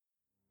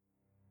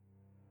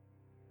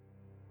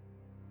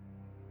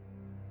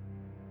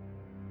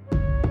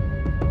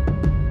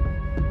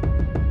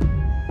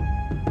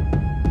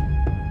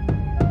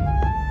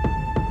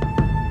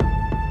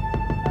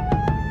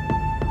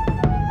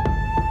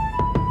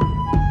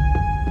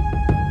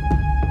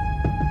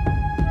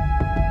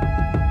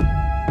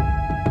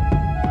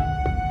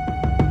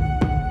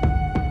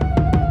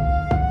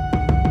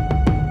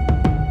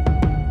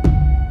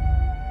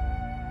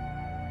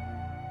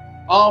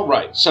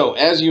right. So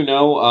as you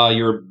know,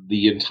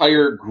 the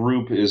entire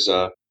group is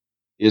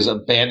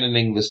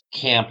abandoning this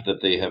camp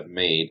that they have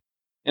made,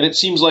 and it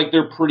seems like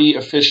they're pretty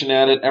efficient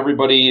at it.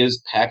 Everybody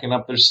is packing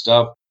up their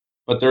stuff,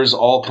 but there's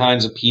all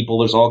kinds of people.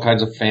 There's all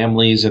kinds of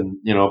families, and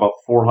about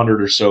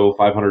 400 or so,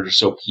 500 or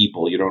so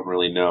people. You don't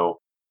really know.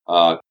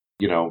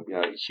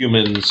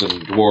 Humans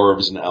and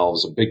dwarves and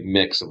elves, a big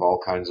mix of all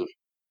kinds of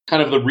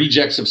kind of the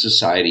rejects of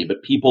society,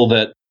 but people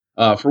that,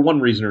 for one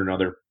reason or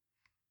another,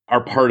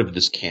 are part of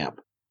this camp.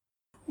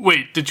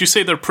 Wait, did you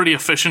say they're pretty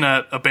efficient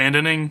at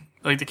abandoning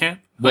the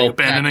camp?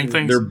 Abandoning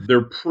things?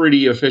 They're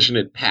pretty efficient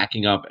at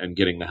packing up and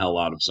getting the hell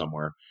out of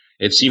somewhere.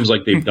 It seems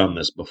like they've done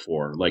this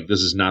before. Like,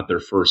 this is not their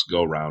first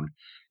go-round.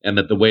 And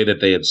that the way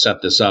that they had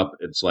set this up,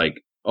 it's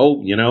like,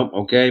 oh,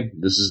 okay,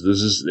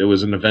 it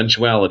was an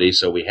eventuality,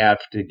 so we have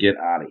to get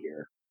out of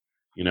here.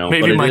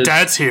 Maybe my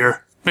dad's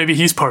here. Maybe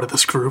he's part of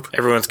this group.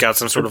 Everyone's got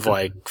some sort of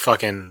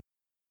fucking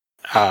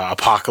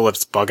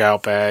apocalypse bug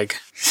out bag.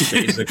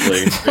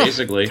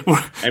 Basically.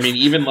 I mean,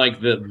 even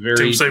the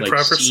very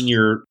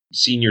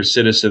senior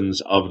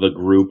citizens of the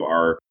group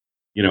are,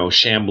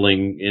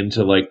 shambling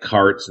into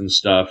carts and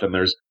stuff. And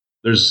there's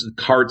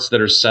carts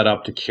that are set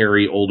up to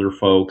carry older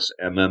folks,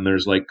 and then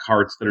there's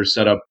carts that are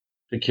set up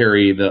to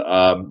carry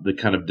the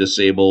kind of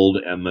disabled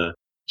and the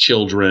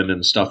children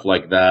and stuff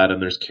like that.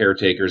 And there's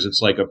caretakers.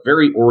 It's like a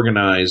very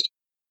organized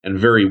and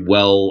very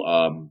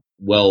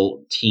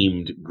well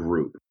teamed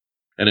group.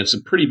 And it's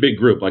a pretty big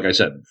group, like I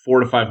said,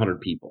 400 to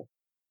 500 people.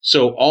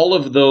 So all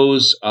of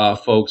those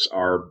folks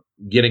are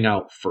getting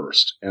out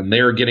first, and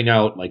they're getting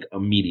out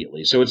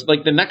immediately. So it's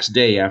the next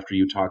day after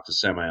you talk to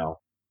Samael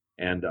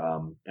and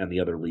the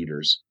other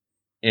leaders,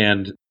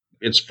 and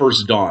it's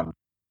first dawn,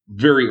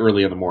 very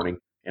early in the morning,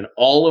 and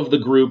all of the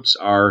groups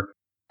are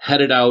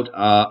headed out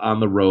on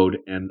the road.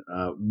 And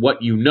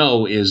what you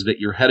know is that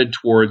you're headed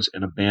towards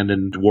an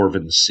abandoned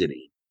dwarven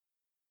city.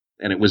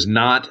 And it was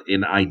not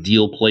an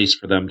ideal place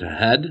for them to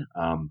head,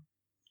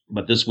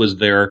 but this was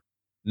their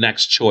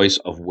next choice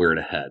of where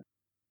to head.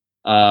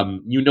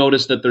 You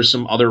notice that there's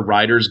some other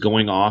riders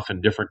going off in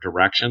different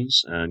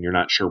directions, and you're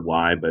not sure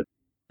why, but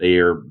they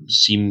are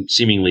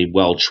seemingly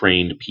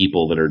well-trained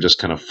people that are just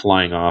kind of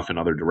flying off in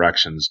other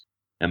directions,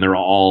 and they're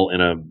all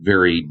in a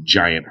very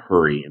giant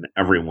hurry, and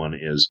everyone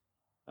is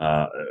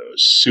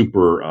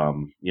super,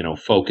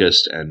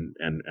 focused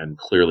and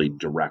clearly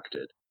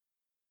directed.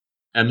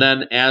 And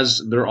then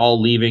as they're all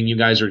leaving, you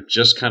guys are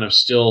just kind of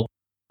still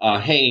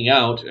hanging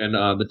out, and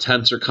the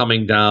tents are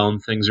coming down.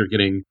 Things are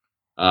getting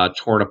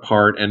torn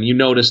apart. And you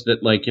notice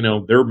that,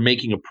 they're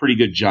making a pretty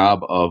good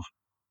job of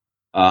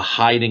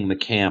hiding the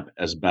camp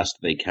as best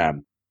they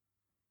can.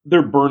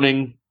 They're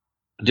burning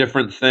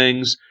different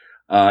things.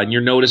 And you're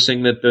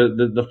noticing that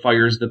the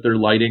fires that they're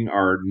lighting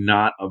are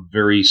not a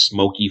very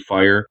smoky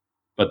fire,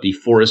 but the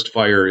forest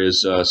fire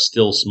is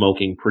still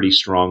smoking pretty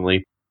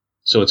strongly.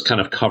 So it's kind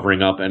of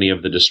covering up any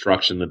of the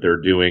destruction that they're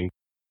doing.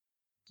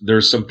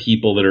 There's some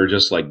people that are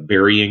just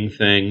burying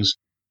things,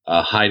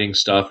 hiding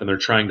stuff, and they're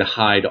trying to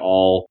hide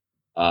all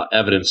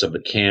evidence of the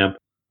camp.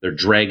 They're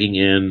dragging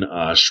in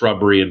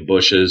shrubbery and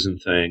bushes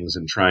and things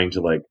and trying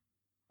to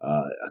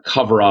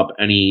cover up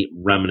any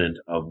remnant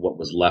of what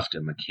was left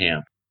in the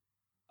camp.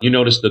 You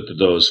notice that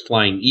those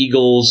flying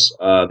eagles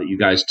that you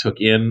guys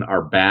took in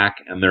are back,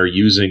 and they're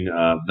using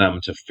them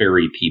to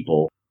ferry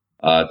people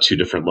to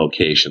different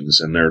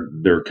locations, and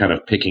they're kind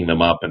of picking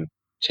them up and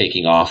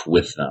taking off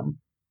with them.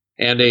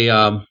 And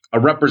a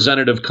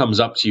representative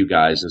comes up to you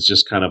guys. It's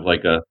just kind of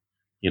like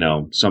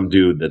some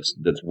dude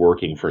that's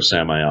working for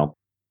Samael,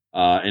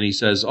 and he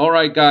says, "All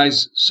right,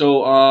 guys,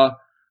 so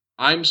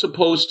I'm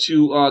supposed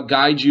to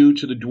guide you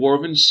to the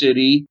Dwarven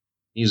City."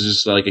 He's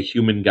just like a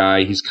human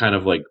guy. He's kind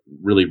of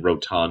really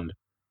rotund,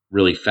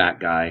 really fat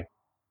guy,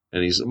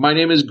 and my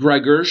name is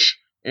Gregorsh,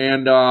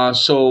 and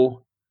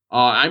so.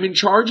 I'm in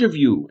charge of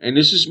you, and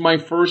this is my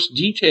first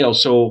detail,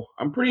 so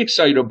I'm pretty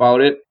excited about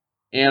it.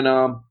 And,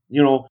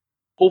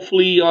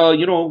 hopefully,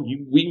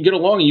 we can get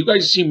along. You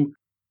guys seem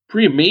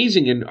pretty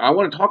amazing, and I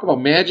want to talk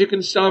about magic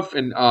and stuff,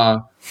 and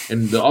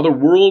the other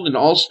world and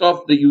all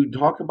stuff that you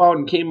talked about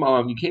and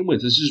you came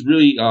with. This is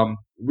really,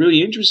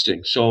 really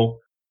interesting. So,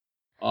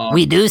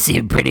 we do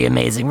seem pretty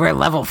amazing. We're at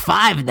level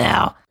 5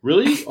 now.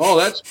 Really? Oh,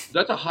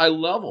 that's a high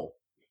level.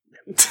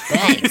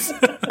 Thanks.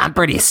 I'm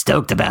pretty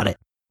stoked about it.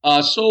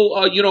 So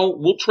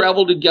we'll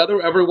travel together.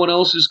 Everyone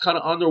else is kind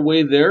of on their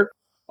way there.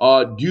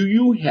 Do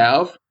you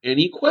have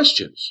any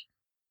questions?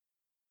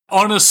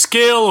 On a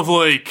scale of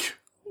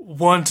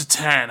 1 to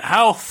 10,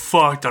 how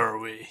fucked are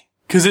we?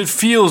 Because it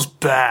feels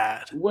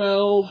bad.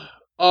 Well,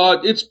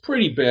 it's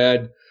pretty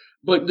bad,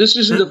 but this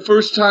isn't the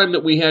first time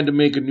that we had to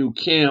make a new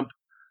camp.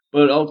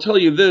 But I'll tell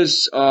you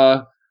this,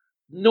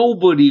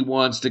 nobody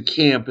wants to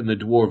camp in the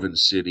Dwarven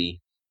City.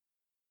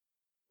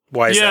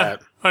 Why is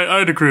that?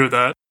 I'd agree with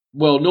that.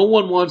 Well, no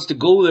one wants to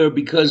go there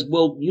because,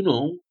 the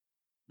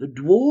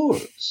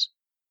dwarves.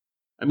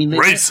 I mean,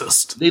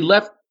 racist. They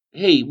left.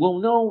 Hey, well,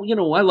 no,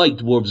 I like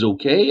dwarves,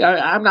 okay?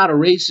 I'm not a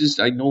racist.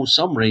 I know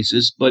some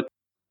racists, but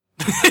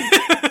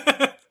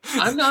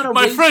I'm not a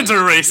My racist, friends are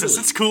racist. really.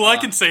 It's cool. I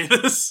can say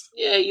this.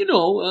 Yeah, you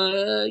know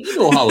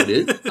how it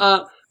is.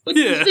 But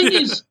the thing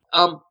is,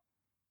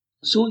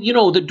 so,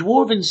 the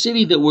dwarven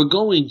city that we're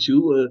going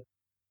to,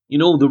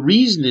 the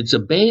reason it's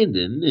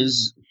abandoned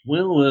is,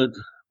 well,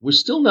 we're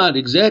still not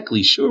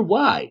exactly sure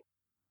why.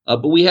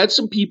 But we had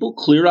some people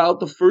clear out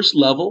the first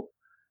level,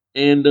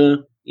 and,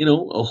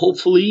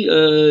 hopefully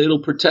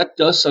it'll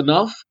protect us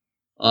enough.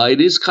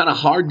 It is kind of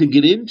hard to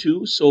get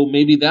into, so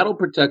maybe that'll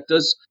protect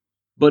us.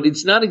 But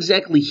it's not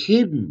exactly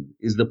hidden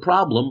is the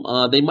problem.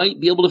 They might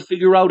be able to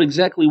figure out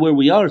exactly where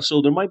we are,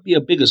 so there might be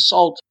a big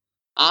assault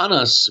on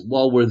us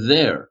while we're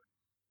there.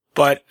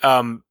 But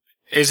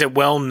is it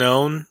well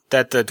known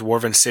that the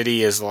Dwarven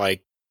City is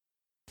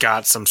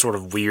got some sort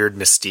of weird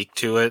mystique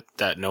to it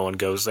that no one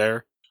goes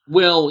there?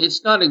 Well,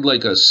 it's not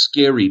like a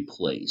scary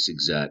place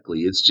exactly.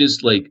 It's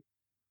just like,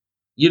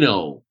 you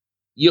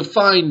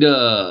find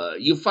a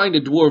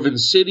Dwarven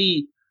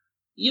City,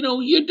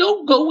 you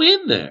don't go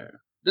in there.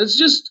 That's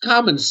just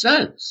common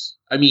sense.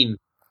 I mean,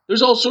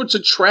 there's all sorts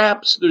of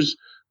traps.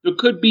 There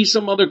could be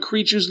some other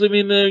creatures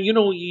living there.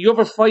 You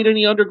ever fight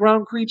any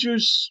underground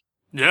creatures?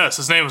 Yes,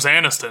 his name was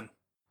Aniston.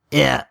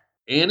 Yeah.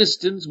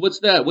 Anistons? What's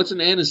that? What's an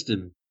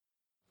Aniston?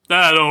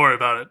 Don't worry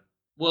about it.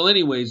 Well,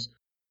 anyways,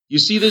 you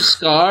see this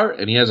scar?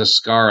 And he has a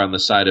scar on the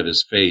side of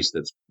his face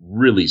that's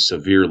really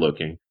severe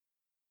looking.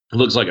 It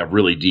looks like a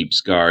really deep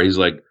scar. He's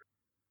like,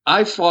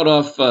 I fought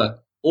off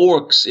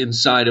orcs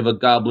inside of a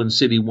goblin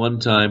city one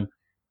time.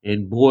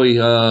 And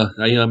boy, I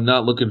am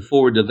not looking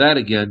forward to that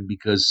again,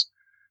 because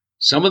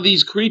some of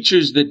these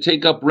creatures that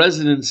take up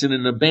residence in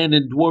an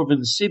abandoned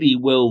dwarven city,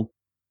 well,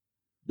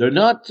 they're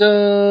not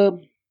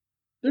very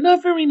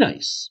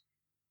nice.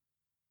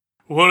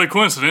 What a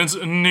coincidence,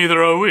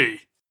 neither are we.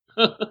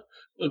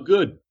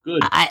 Good.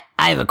 I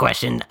have a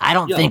question. I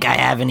don't think I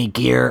have any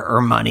gear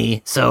or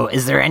money, so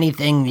is there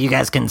anything you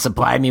guys can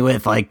supply me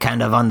with,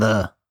 kind of on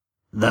the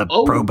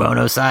pro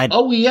bono side?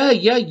 Oh,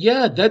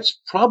 yeah. That's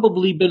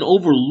probably been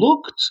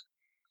overlooked.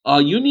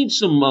 You need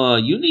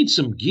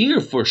some gear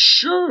for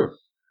sure.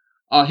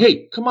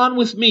 Hey, come on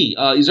with me.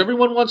 Does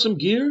everyone want some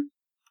gear?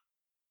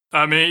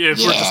 I mean, if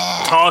we're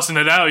just tossing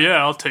it out,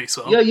 I'll take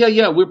some.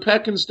 Yeah. We're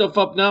packing stuff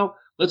up now.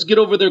 Let's get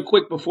over there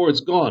quick before it's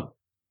gone.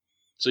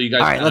 So you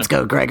guys. All right, let's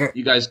go, Gregor.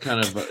 You guys kind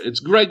of. It's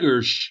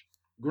Gregor's.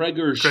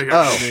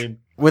 Oh,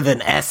 with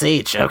an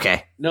SH.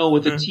 Okay. No,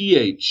 with a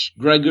TH.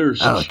 Gregor's.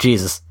 Oh,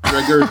 Jesus.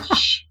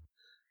 Gregor's.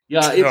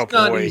 Yeah, it's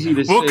not easy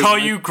to say. We'll call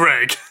you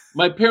Greg.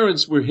 My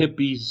parents were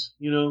hippies,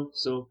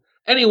 so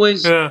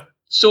anyways. Yeah.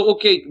 So,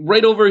 okay,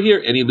 right over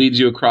here. And he leads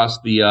you across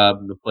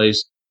the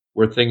place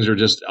where things are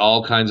just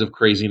all kinds of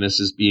craziness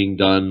is being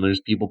done.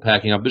 There's people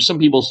packing up. There's some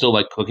people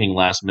still cooking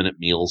last minute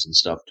meals and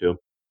stuff too.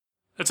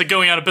 It's a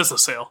going out of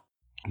business sale.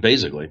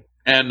 Basically.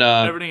 And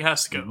everything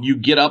has to go. You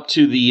get up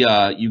to the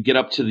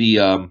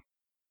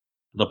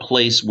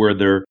place where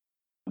there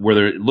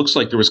it looks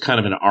like there was kind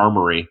of an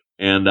armory,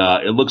 and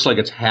it looks like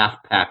it's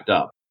half packed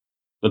up.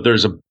 But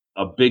there's a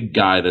big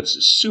guy that's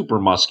super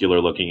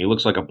muscular looking. He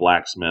looks like a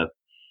blacksmith.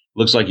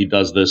 Looks like he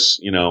does this,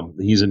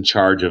 he's in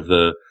charge of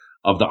the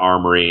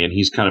armory, and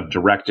he's kind of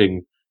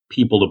directing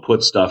people to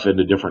put stuff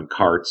into different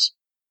carts.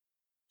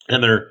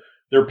 And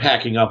they're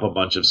packing up a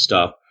bunch of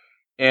stuff.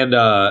 And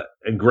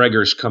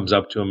Gregor's comes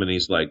up to him and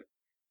he's like,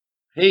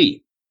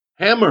 "Hey,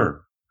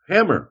 Hammer.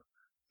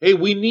 Hey,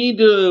 we need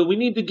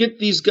to get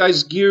these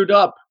guys geared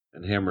up."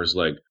 And Hammer's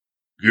like,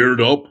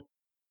 "Geared up?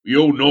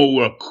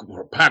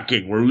 We're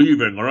packing. We're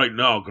leaving right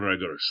now,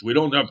 Gregor's. We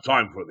don't have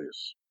time for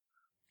this."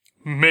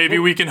 Maybe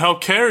we can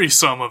help carry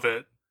some of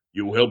it.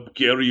 You help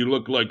carry? You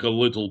look like a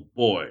little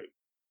boy.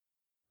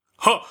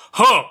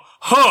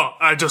 Ha!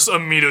 I just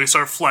immediately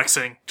start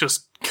flexing.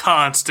 Just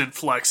constant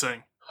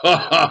flexing. Ha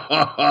ha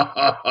ha ha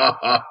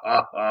ha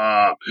ha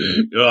ha!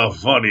 You're a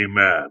funny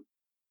man.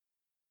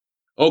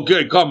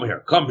 Okay, come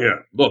here.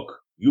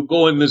 Look, you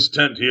go in this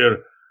tent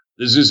here.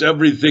 This is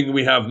everything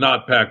we have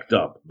not packed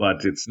up,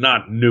 but it's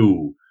not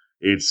new.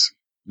 This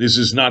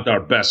is not our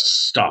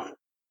best stuff.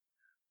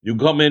 You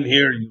come in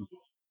here, you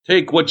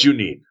take what you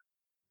need.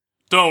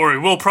 Don't worry,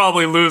 we'll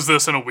probably lose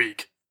this in a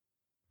week.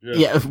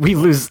 Yeah, we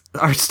lose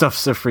our stuff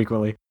so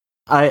frequently.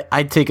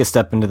 I'd take a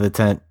step into the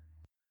tent.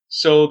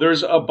 So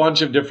there's a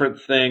bunch of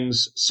different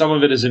things. Some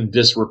of it is in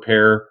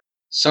disrepair.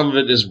 Some of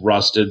it is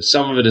rusted.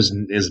 Some of it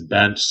is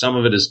bent. Some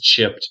of it is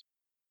chipped.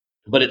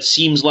 But it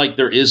seems like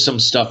there is some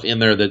stuff in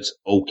there that's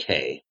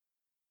okay.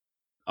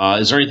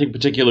 Is there anything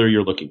particular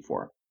you're looking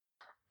for?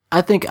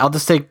 I think I'll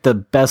just take the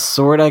best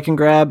sword I can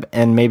grab,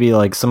 and maybe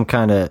some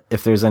kind of,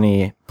 if there's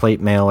any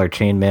plate mail or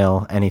chain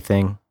mail,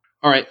 anything.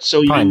 All right,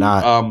 so probably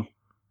not.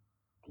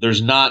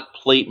 There's not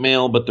plate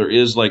mail, but there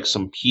is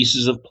some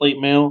pieces of plate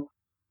mail.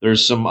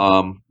 There's some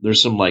leg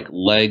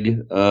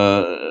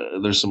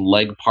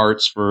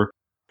parts for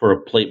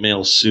a plate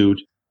mail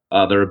suit.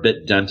 They're a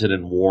bit dented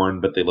and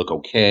worn, but they look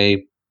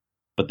okay.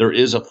 But there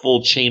is a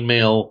full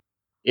chainmail.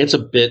 It's a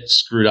bit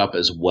screwed up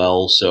as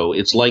well, so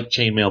it's like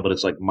chainmail, but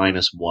it's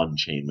 -1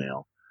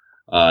 chainmail.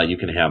 You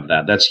can have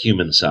that. That's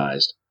human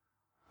sized.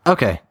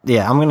 Okay,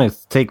 yeah, I'm gonna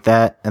take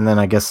that, and then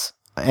I guess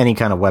any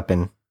kind of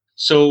weapon.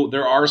 So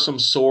there are some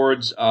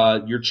swords.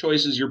 Your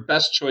choices, your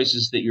best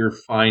choices that you're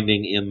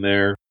finding in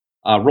there.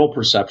 Roll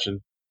perception.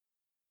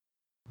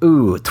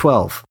 Ooh,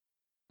 12.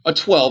 A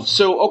 12.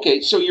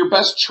 So your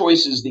best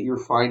choices that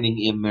you're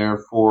finding in there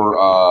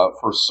for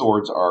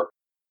swords are,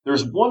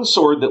 there's one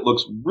sword that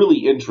looks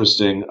really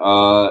interesting,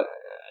 but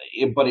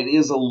it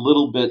is a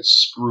little bit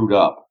screwed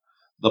up.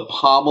 The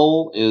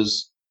pommel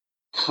is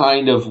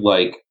kind of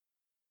like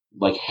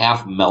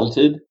half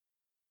melted,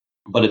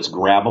 but it's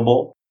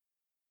grabbable.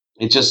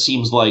 It just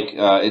seems like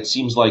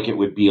it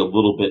would be a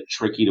little bit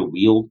tricky to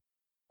wield.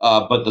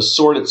 But the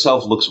sword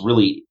itself looks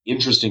really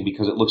interesting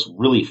because it looks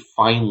really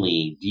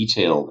finely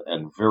detailed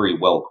and very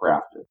well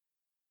crafted.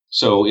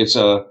 So it's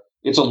a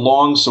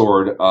long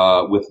sword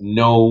with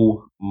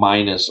no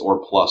minus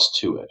or plus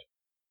to it,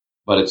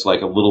 but it's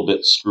like a little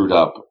bit screwed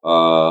up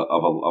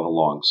of a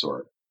long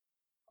sword.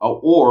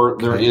 Or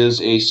there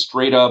is a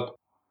straight up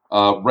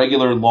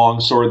regular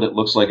long sword that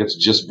looks like it's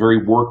just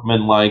very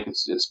workmanlike.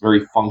 It's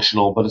very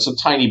functional, but it's a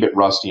tiny bit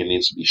rusty and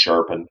needs to be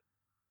sharpened.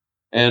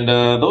 And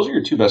those are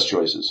your two best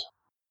choices.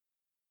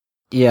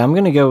 Yeah, I'm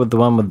going to go with the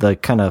one with the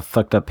kind of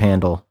fucked up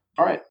handle.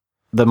 All right.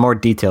 The more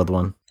detailed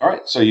one. All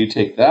right, so you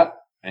take that,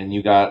 and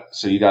you got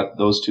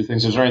those two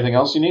things. Is there anything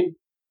else you need?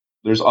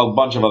 There's a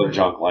bunch of other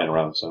junk lying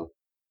around, so.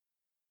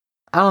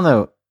 I don't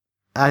know.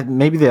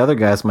 Maybe the other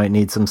guys might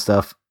need some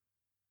stuff.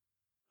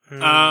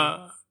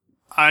 I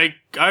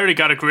already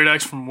got a great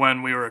axe from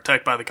when we were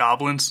attacked by the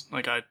goblins.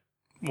 Like,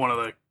 one of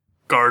the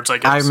guards, I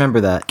guess. I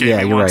remember that.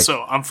 Yeah, you're right.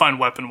 So I'm fine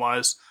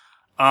weapon-wise.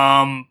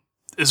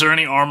 Is there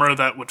any armor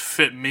that would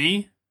fit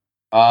me?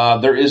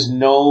 There is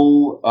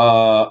no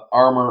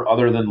armor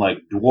other than like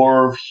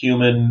dwarf,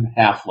 human,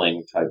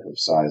 halfling type of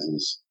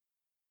sizes.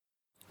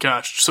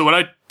 Gosh, so would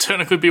I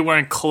technically be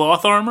wearing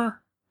cloth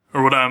armor?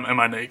 Or am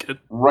I naked?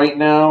 Right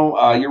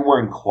now, you're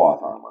wearing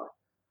cloth armor.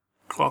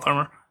 Cloth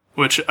armor?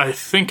 Which I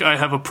think I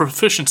have a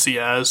proficiency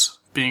as,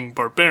 being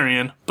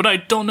barbarian, but I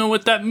don't know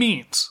what that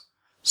means.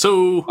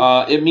 So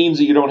it means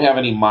that you don't have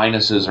any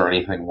minuses or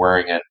anything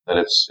wearing it, that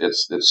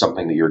it's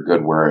something that you're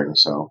good wearing,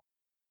 so.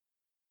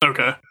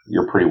 Okay.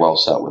 You're pretty well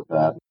set with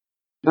that.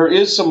 There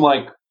is some,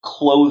 like,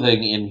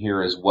 clothing in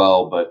here as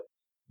well, but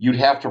you'd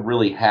have to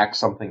really hack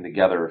something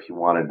together if you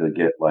wanted to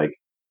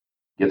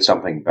get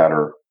something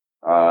better.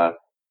 The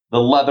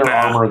leather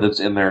armor that's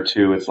in there,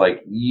 too, it's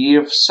like,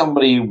 if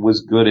somebody was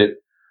good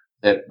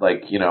at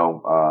like,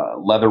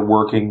 leather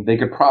working, they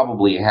could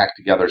probably hack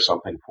together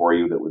something for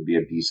you that would be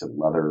a decent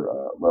leather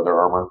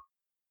armor.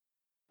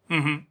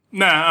 Mm-hmm.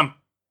 Nah,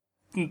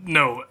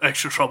 no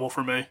extra trouble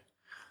for me.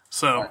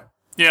 So...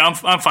 Yeah,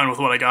 I'm fine with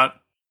what I got.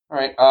 All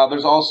right.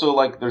 There's also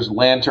there's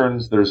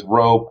lanterns, there's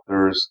rope,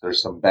 there's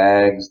some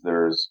bags,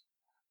 there's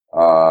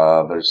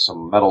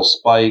some metal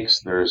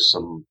spikes, there's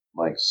some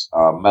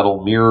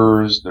metal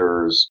mirrors,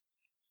 there's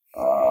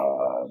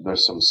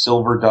some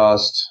silver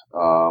dust.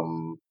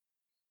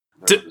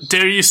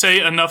 Dare you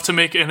say enough to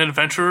make an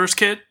adventurer's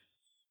kit?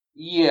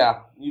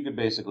 Yeah, you could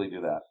basically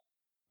do that.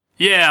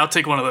 Yeah, I'll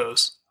take one of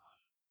those.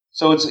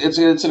 So it's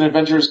an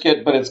adventurer's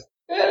kit, but it's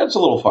a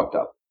little fucked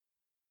up.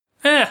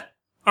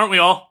 Aren't we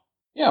all?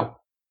 Yeah.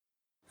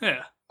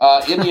 Yeah.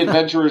 In the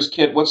adventurer's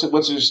kit, what's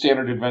your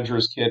standard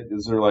adventurer's kit?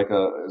 Is there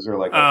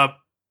a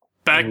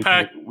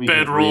backpack,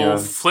 bedroll,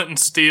 flint and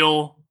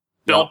steel,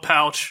 belt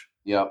pouch.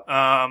 Yep.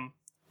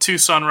 2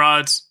 sun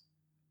rods,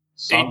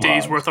 8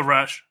 days worth of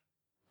rash.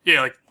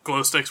 Yeah, like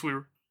glow sticks.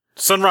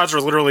 Sun rods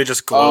are literally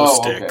just glow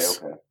sticks.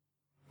 Okay.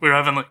 We were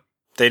having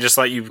they just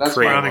let you create.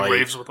 We're having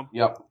raves with them.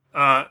 Yep.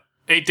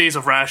 8 days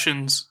of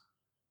rations.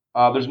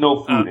 There's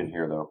no food in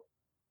here though.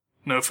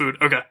 No food.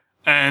 Okay.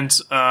 And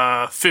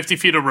 50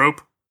 feet of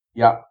rope.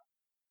 Yep.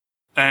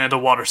 And a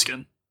water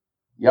skin.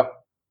 Yep.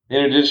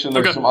 In addition,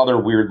 there's some other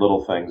weird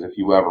little things if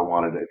you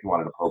wanted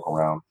to poke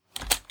around.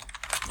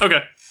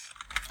 Okay.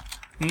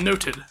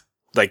 Noted.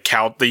 Like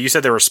you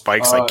said there were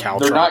spikes like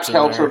caltrops. They're not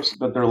caltrops,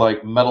 but they're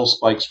like metal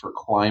spikes for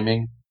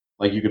climbing.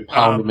 Like you could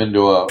pound them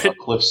into a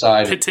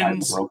cliffside and tie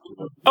the rope to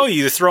them. Oh,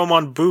 you throw them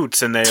on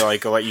boots and they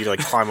let you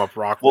climb up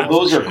rock. Well,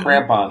 those are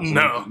crampons.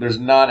 No, there's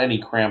not any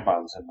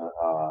crampons in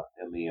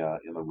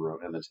the room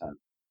in the tent.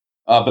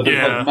 But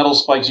there's like metal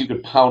spikes. You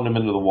could pound them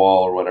into the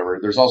wall or whatever.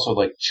 There's also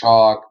like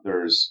chalk.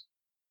 There's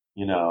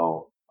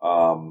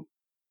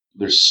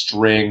there's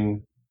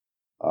string.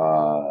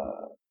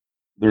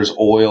 There's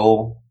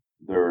oil.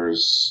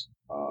 There's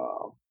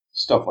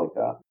stuff like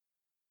that.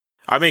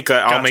 I'll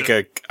make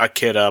a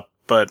kit up,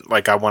 but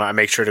I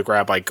make sure to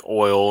grab like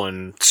oil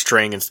and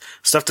string and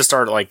stuff to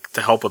start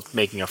to help with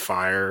making a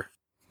fire.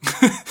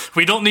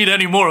 We don't need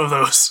any more of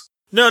those.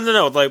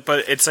 No.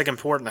 But it's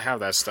important to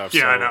have that stuff.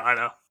 Yeah, so. I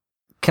know.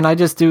 Can I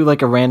just do a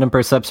random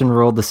perception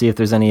roll to see if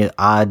there's any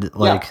odd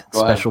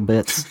special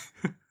bits?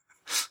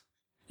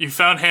 You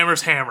found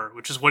Hammer's hammer,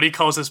 which is what he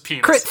calls his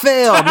penis. Crit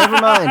fail. Never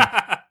mind.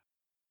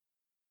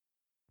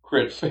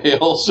 Crit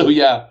fail. So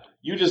yeah,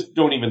 you just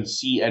don't even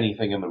see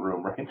anything in the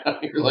room right now.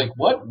 You're like,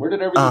 what? Where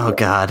did everything go?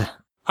 God.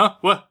 Huh?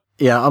 What?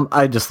 Yeah,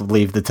 I just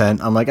leave the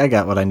tent. I'm like, I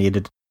got what I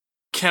needed.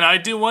 Can I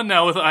do one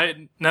now that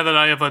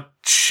I have a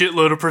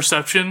shitload of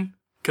perception?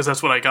 because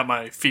that's what I got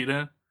my feet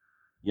in.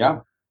 Yeah.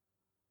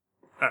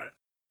 All right.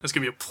 That's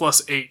going to be a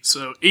 +8,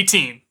 so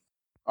 18.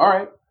 All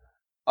right.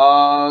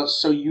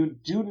 So you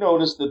do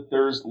notice that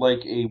there's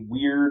like a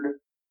weird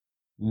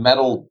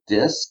metal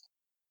disc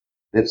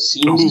that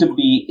seems to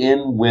be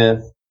in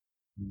with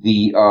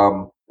the,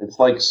 it's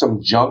like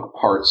some junk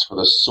parts for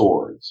the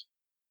swords.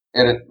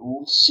 And it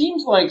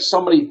seems like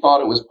somebody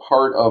thought it was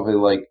part of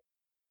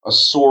a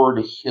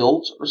sword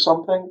hilt or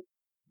something,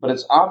 but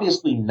it's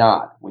obviously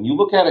not. When you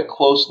look at it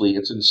closely,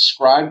 it's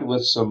inscribed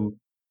with some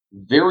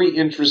very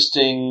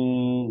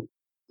interesting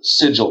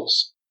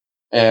sigils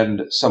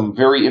and some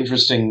very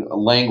interesting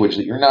language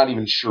that you're not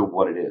even sure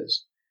what it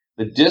is.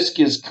 The disc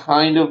is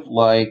kind of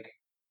like,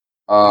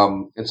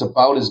 it's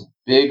about as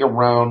big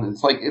around,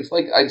 it's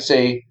like I'd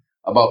say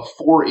about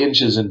 4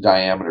 inches in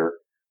diameter.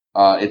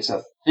 It's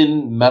a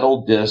thin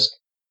metal disc.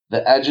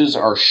 The edges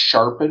are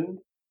sharpened,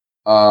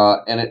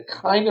 and it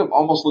kind of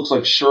almost looks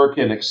like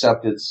shuriken,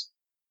 except it's,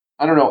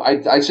 I don't know,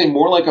 I'd say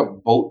more like a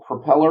boat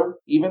propeller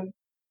even,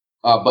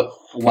 but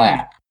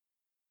flat.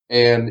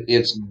 And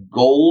it's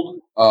gold,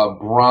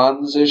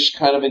 bronzish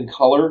kind of in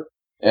color,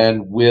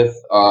 and with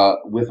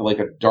like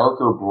a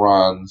darker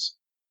bronze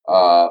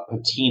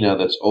patina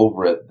that's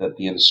over it that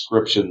the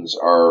inscriptions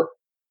are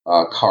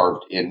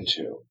carved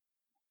into.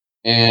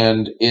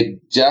 And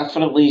it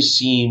definitely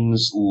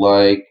seems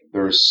like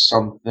there's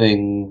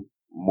something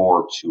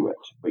more to it,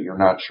 but you're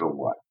not sure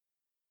what.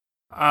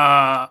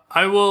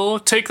 I will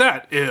take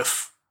that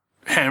if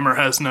Hammer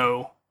has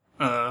no...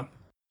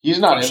 He's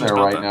not in there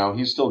right now.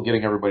 He's still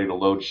getting everybody to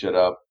load shit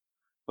up.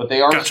 But they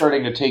are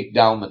starting to take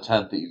down the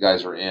tent that you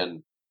guys are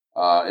in.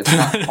 It's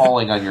not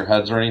falling on your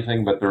heads or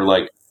anything, but they're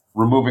like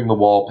removing the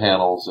wall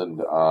panels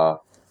and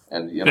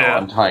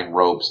untying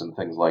ropes and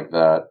things like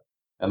that.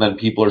 And then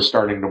people are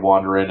starting to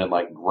wander in and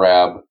like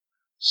grab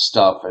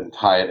stuff and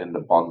tie it into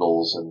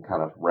bundles and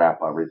kind of wrap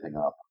everything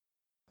up.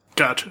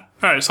 Gotcha.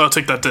 All right, so I'll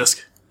take that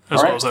disc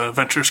as well as a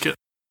Adventurer's Kit.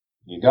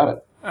 You got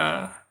it.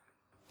 I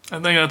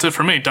think that's it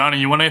for me. Donnie,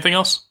 you want anything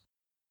else?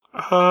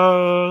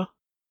 I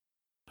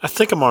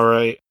think I'm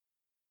alright.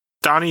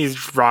 Donnie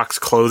rocks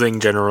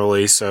clothing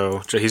generally,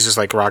 so he's just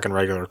like rocking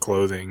regular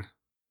clothing.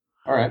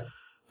 Alright.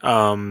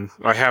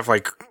 I have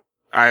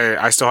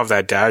I still have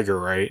that dagger,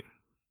 right?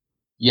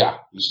 Yeah,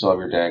 you still have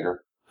your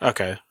dagger.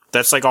 Okay.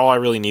 That's like all I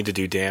really need to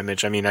do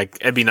damage. I mean,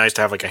 it'd be nice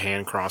to have like a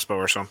hand crossbow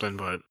or something,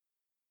 but...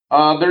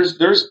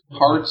 There's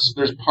parts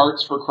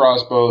for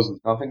crossbows.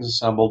 Nothing's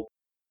assembled.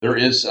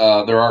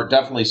 There are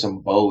definitely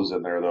some bows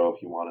in there though,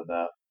 if you wanted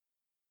that.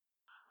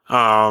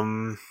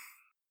 I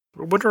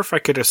wonder if I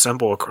could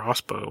assemble a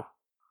crossbow.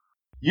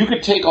 You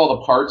could take all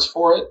the parts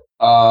for it.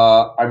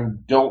 I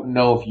don't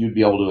know if you'd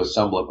be able to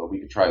assemble it, but we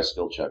could try a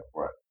skill check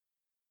for it.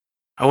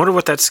 I wonder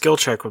what that skill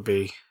check would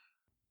be.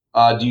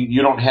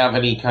 You don't have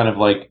any kind of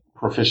like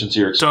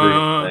proficiency or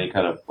experience in any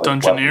kind of like,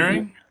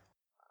 dungeoneering?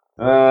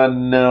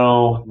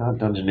 No, not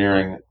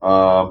dungeoneering.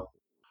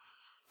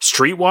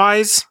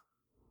 Streetwise?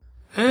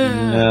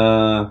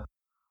 No.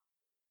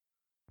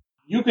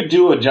 You could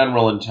do a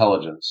general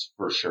intelligence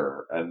for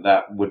sure, and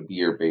that would be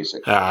your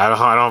basic. I don't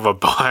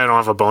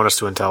have a bonus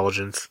to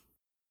intelligence.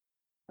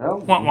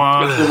 Well,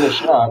 let's give it a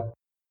shot.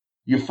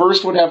 You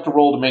first would have to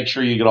roll to make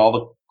sure you get all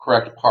the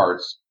correct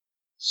parts.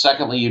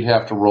 Secondly, you'd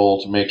have to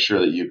roll to make sure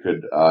that you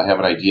could have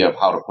an idea of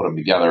how to put them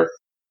together.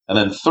 And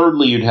then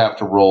thirdly, you'd have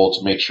to roll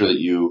to make sure that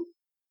you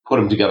put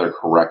them together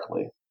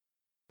correctly.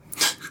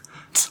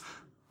 It's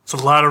a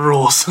lot of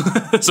rules.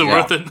 Is it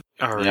worth it?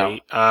 All right.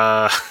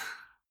 Yeah.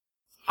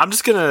 I'm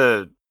just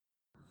gonna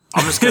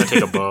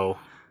take a bow.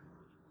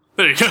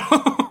 There you go.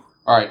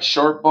 All right,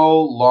 short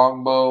bow,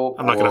 long bow.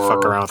 I'm not gonna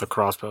fuck around with a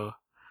crossbow.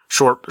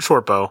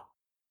 Short bow.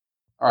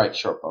 All right,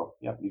 short bow.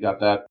 Yep, you got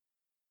that.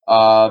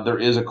 There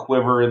is a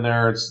quiver in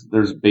there.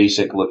 There's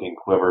basic looking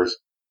quivers,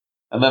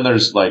 and then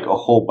there's like a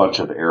whole bunch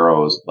of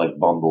arrows, like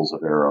bundles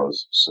of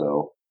arrows.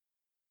 So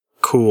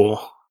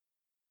cool.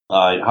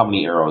 How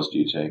many arrows do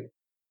you take?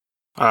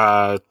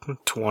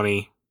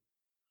 20.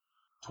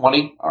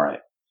 20? All right.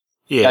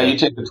 Yeah, you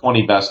take the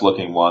 20 best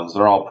looking ones.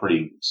 They're all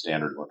pretty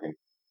standard looking.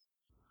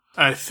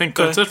 I think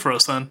that's it for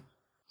us then.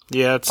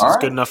 Yeah, it's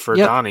good enough for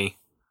Donnie.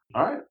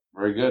 All right,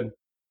 very good.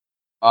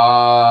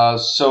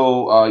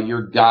 So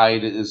your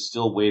guide is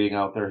still waiting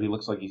out there. He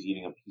looks like he's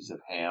eating a piece of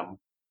ham.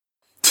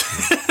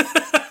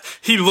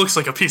 He looks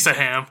like a piece of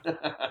ham.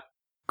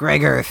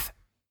 Greg Earth,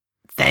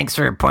 thanks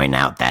for pointing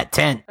out that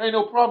tent. Hey,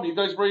 no problem. You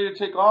guys ready to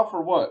take off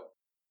or what?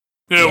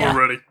 Yeah,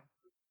 we're ready.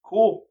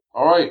 Cool.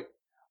 All right.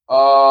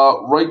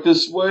 Right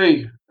this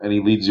way. And he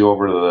leads you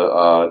over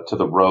to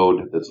the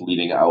road that's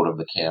leading out of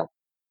the camp.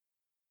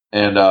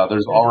 And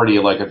there's already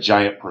like a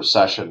giant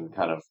procession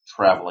kind of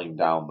traveling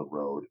down the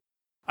road.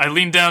 I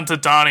lean down to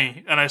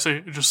Donnie and I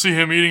say, "Did you see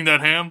him eating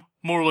that ham?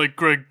 More like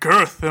Greg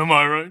Girth, am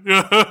I right?"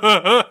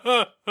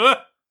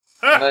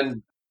 And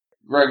then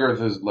Greg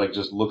Girth is like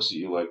just looks at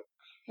you like,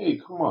 "Hey,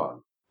 come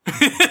on."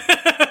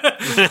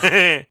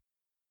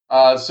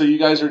 So you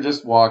guys are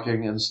just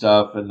walking and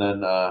stuff, and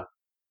then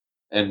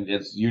and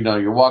it's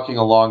you're walking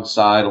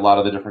alongside a lot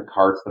of the different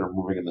carts that are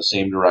moving in the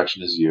same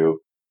direction as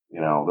you.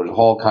 There's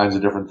all kinds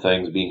of different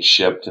things being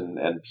shipped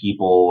and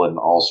people and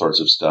all sorts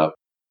of stuff.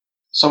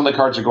 Some of the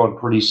carts are going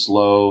pretty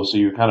slow, so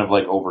you're kind of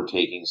like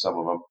overtaking some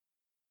of them.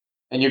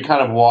 And you're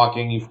kind of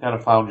walking, you've kind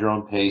of found your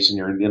own pace, and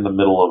you're in the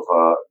middle of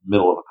a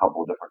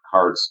couple of different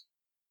carts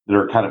that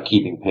are kind of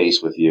keeping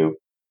pace with you.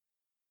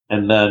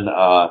 And then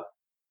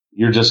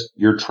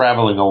you're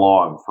traveling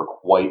along for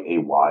quite a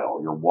while.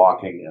 You're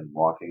walking and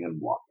walking and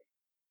walking.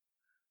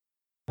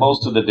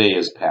 Most of the day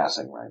is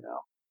passing right now.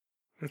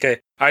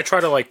 Okay. I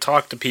try to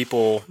talk to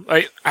people.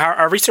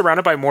 Are we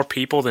surrounded by more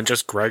people than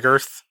just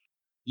Gregarth?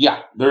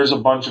 Yeah, there's a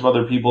bunch of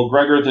other people.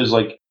 Gregarth is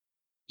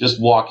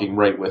just walking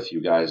right with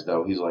you guys,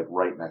 though. He's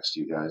right next to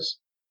you guys.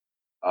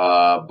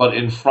 But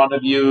in front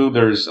of you,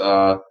 there's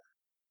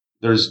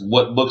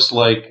what looks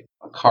like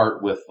a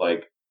cart with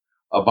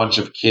a bunch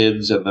of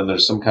kids, and then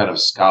there's some kind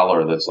of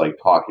scholar that's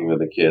talking to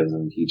the kids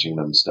and teaching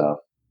them stuff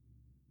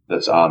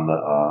that's on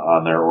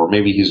there, or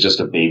maybe he's just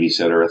a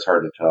babysitter. It's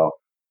hard to tell.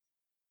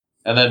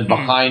 And then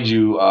behind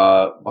you,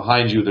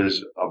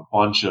 there's a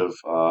bunch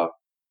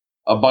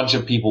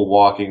of people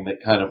walking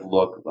that kind of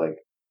look like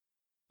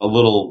a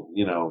little,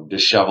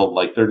 disheveled.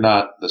 They're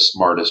not the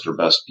smartest or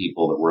best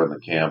people that were in the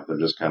camp. They're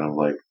just kind of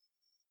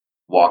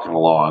walking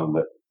along,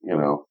 but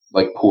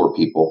poor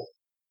people.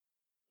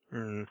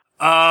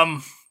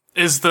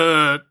 Is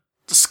the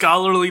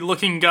scholarly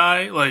looking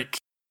guy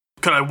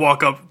could I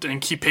walk up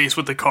and keep pace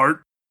with the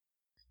cart?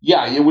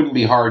 Yeah, it wouldn't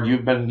be hard.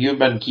 You've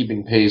been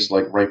keeping pace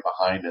right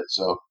behind it,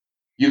 so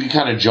you can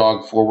kind of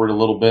jog forward a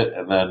little bit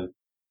and then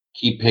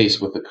keep pace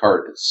with the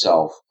cart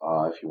itself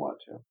if you want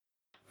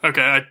to.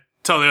 Okay, I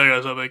tell the other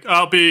guys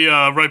I'll be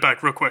right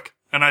back real quick,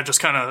 and I just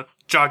kind of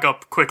jog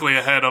up quickly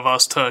ahead of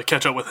us to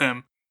catch up with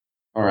him.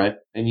 All right,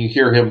 and you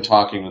hear him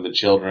talking to the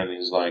children.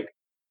 He's like,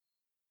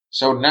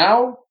 "So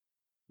now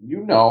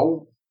you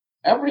know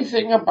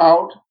everything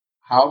about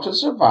how to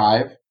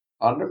survive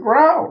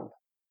underground."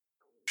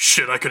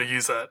 Shit, I could have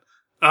used that.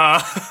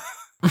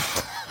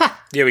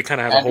 Yeah, we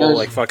kind of have a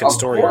whole fucking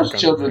story. Of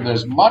course, children,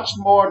 there's much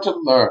more to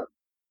learn.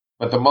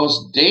 But the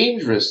most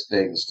dangerous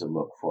things to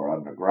look for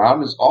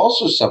underground is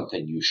also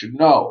something you should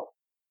know.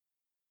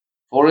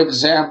 For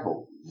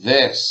example,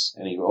 this,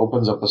 and he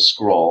opens up a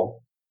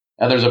scroll,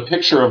 and there's a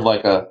picture of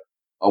a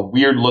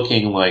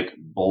weird-looking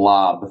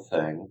blob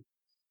thing,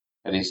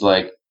 and he's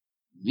like,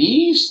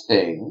 "These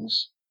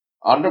things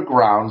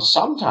underground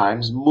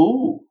sometimes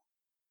move,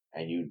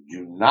 and you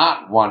do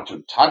not want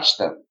to touch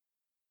them,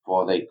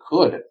 for they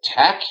could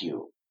attack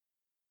you.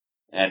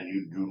 And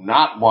you do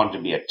not want to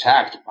be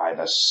attacked by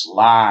the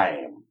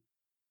slime,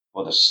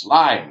 for the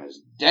slime is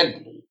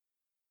deadly,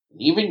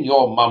 and even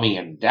your mummy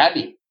and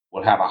daddy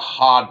will have a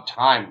hard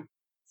time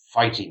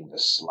fighting the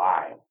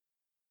slime.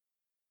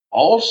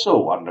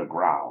 Also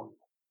underground,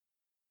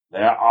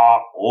 there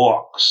are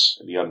orcs,"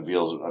 and he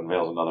unveils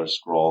another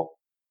scroll.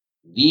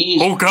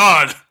 "These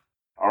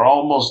are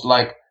almost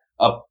like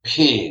a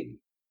pig,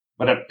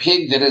 but a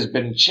pig that has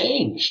been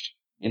changed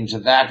into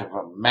that of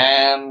a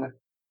man,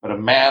 but a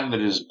man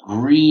that is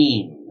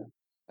green.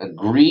 A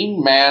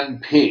green man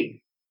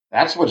pig.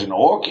 That's what an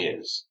orc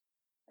is.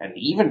 And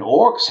even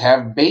orcs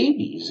have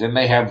babies, and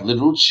they have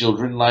little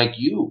children like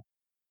you.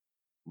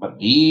 But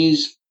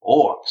these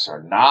orcs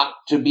are not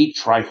to be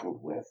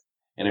trifled with.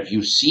 And if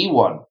you see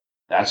one,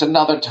 that's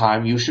another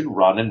time you should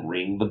run and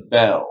ring the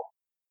bell.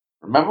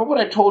 Remember what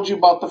I told you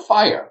about the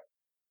fire?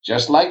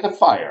 Just like the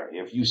fire,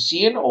 if you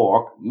see an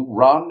orc, you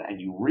run and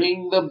you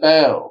ring the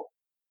bell.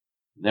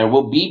 There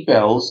will be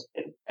bells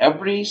at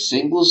every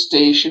single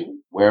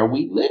station where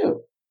we live.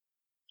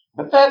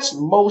 But that's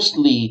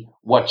mostly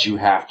what you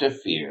have to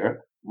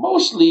fear.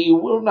 Mostly you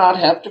will not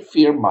have to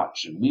fear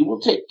much, and we will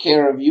take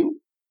care of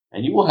you,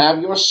 and you will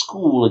have your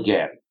school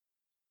again.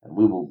 And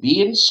we will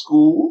be in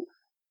school,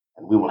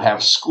 and we will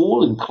have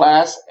school in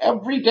class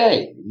every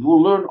day. And you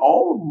will learn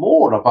all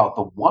more about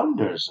the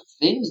wonders of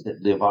things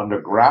that live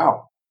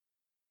underground."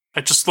 I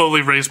just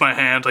slowly raise my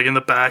hand, in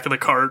the back of the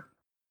cart.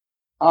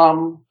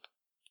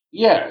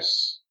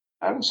 Yes.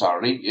 I'm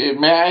sorry.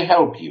 May I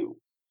help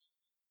you?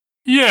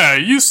 Yeah,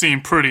 you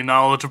seem pretty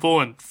knowledgeable,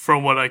 and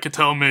from what I could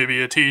tell,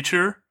 maybe a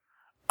teacher.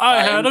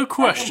 I had a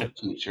question.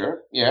 I'm a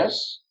teacher,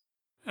 yes.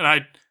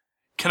 And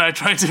can I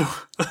try to do,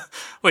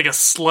 a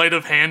sleight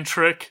of hand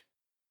trick?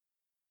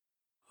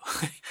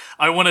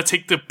 I want to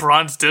take the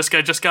bronze disc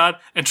I just got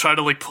and try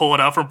to, pull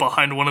it out from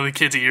behind one of the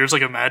kids' ears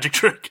like a magic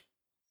trick.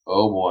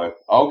 Oh, boy.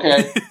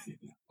 Okay.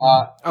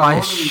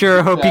 I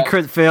sure hope he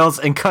crit fails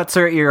and cuts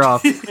her ear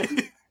off.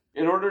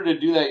 In order to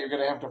do that, you're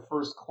going to have to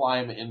first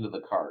climb into the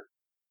cart.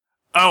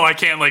 Oh, I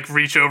can't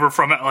reach over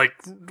from it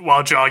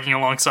while jogging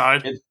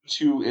alongside.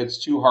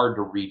 It's too hard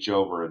to reach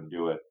over and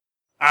do it.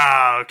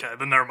 Ah, okay,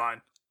 then never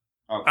mind.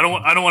 Okay. I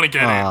don't want to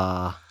get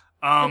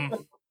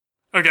in.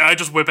 Okay, I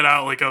just whip it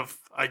out of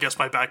I guess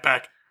my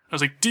backpack. I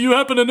was like, "Do you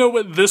happen to know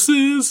what this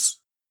is?"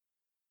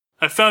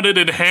 I found it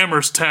in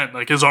Hammer's tent,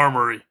 his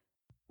armory.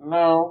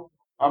 No,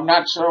 I'm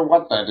not sure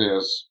what that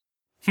is.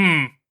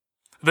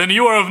 Then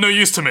you are of no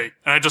use to me.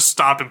 And I just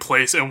stop in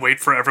place and wait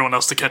for everyone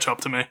else to catch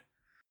up to me.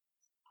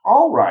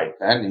 All right,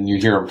 then. And you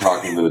hear him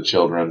talking to the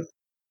children.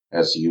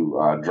 as you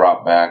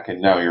drop back,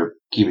 and now you're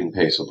keeping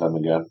pace with them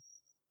again.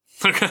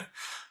 Okay.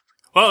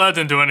 Well, that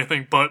didn't do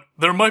anything, but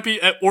there might be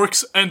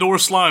orcs and or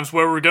slimes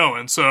where we're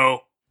going, so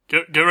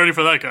get ready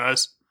for that,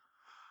 guys.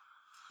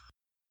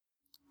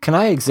 Can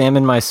I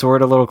examine my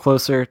sword a little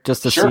closer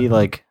just to see,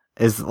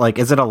 is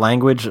it a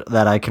language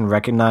that I can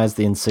recognize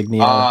the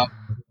insignia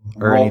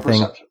or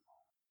anything? Perception.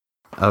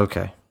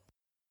 Okay.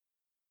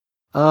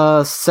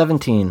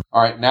 17.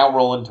 All right, now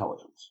roll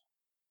intelligence.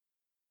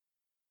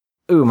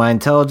 Ooh, my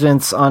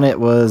intelligence on it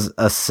was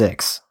a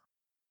 6.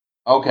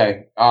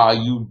 Okay,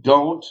 you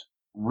don't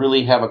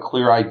really have a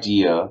clear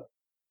idea,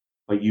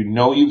 but you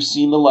know you've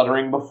seen the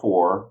lettering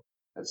before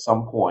at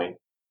some point,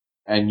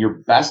 and your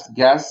best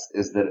guess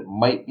is that it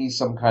might be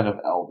some kind of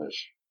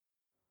Elvish.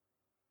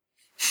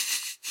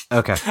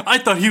 Okay. I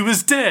thought he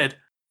was dead.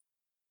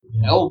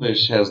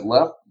 Elvish has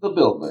left the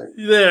building.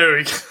 There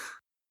we go.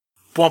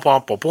 Bwomp,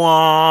 bwomp,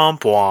 bwomp,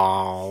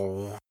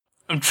 bwomp.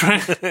 I'm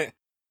trying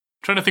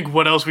to think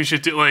what else we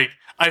should do. Like,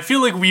 I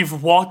feel like we've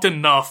walked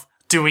enough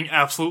doing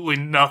absolutely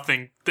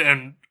nothing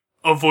and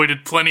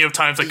avoided plenty of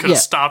times I could have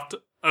stopped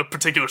a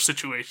particular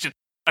situation.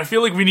 I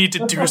feel like we need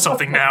to do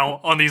something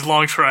now on these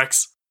long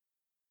treks.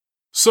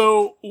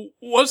 So,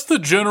 what's the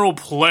general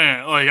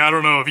plan? Like, I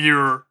don't know if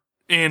you're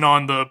in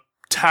on the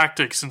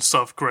tactics and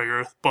stuff,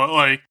 Gregor, but,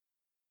 like,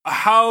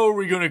 how are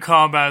we going to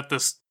combat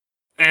this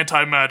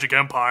anti-magic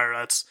empire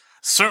that's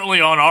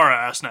certainly on our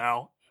ass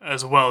now,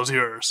 as well as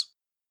yours?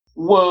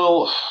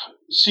 Well,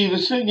 see, the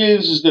thing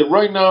is that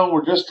right now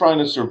we're just trying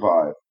to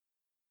survive.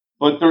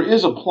 But there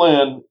is a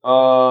plan.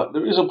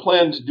 There is a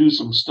plan to do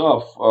some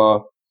stuff.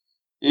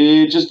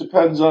 It just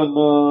depends on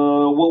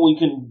what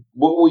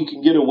we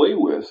can get away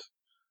with.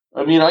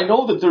 I mean, I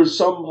know that there's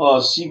some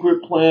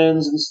secret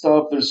plans and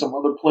stuff. There's some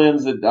other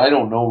plans that I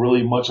don't know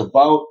really much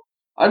about.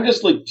 I'm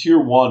just like tier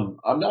 1.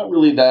 I'm not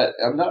really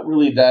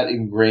that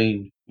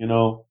ingrained, you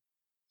know.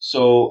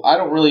 So I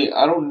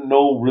don't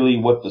know really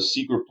what the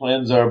secret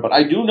plans are. But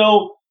I do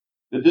know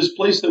that this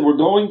place that we're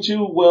going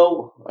to,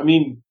 well, I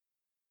mean,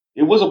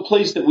 it was a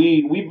place that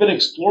we've been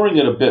exploring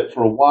it a bit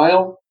for a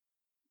while,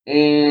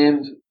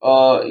 and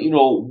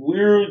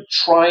we're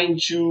trying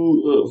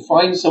to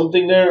find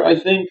something there. I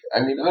think. I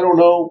mean, I don't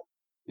know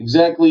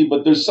exactly,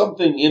 but there's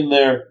something in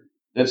there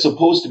that's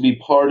supposed to be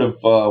part of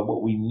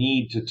what we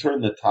need to turn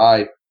the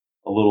tide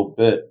a little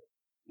bit.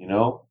 You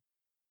know?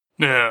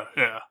 Yeah,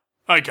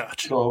 I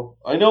got you. So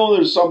I know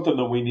there's something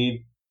that we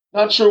need.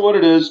 Not sure what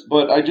it is,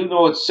 but I do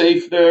know it's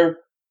safe there.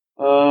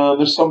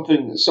 There's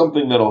something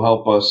that'll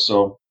help us.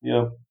 So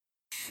yeah.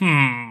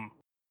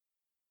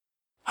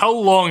 How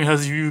long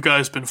has you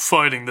guys been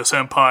fighting this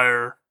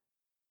empire?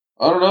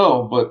 I don't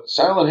know, but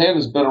Silent Hand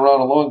has been around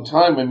a long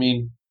time. I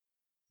mean,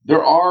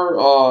 there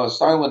are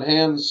Silent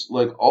Hands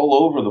like all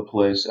over the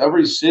place.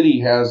 Every city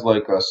has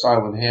like a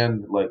Silent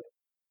Hand like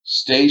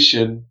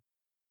station,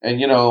 and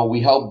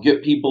we help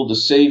get people to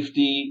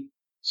safety.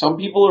 Some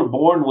people are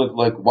born with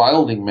like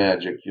wilding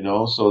magic,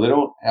 so they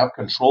don't have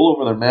control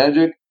over their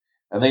magic,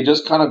 and they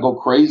just kind of go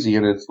crazy.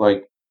 And it's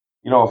like,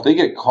 if they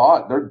get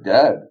caught, they're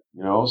dead.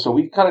 So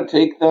we kind of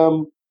take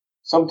them.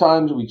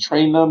 Sometimes we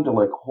train them to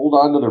like hold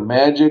on to their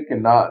magic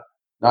and not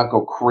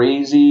go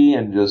crazy,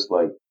 and just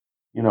like,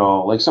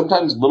 like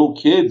sometimes little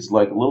kids,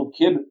 like a little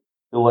kid,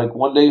 he'll like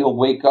one day he'll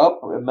wake up,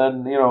 and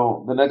then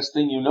the next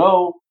thing you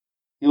know,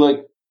 he like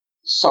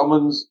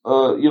summons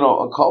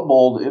a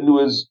kobold into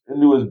his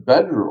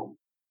bedroom,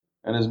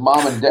 and his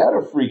mom and dad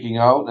are freaking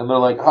out, and they're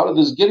like, how did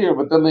this get here?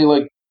 But then they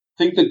like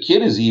think the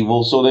kid is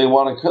evil, so they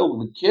want to kill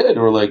the kid,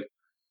 or like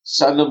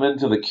send them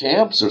into the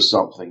camps or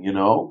something,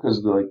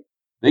 because like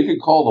they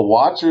could call the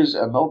Watchers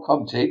and they'll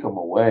come take them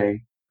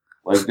away.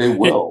 Like they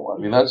will.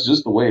 I mean, that's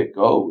just the way it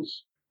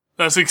goes.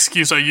 That's the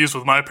excuse I used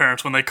with my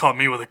parents when they caught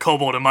me with a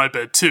kobold in my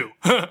bed too.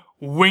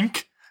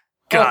 Wink.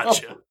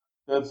 Gotcha.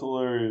 That's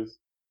hilarious.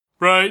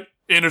 Right?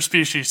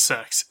 Interspecies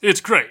sex.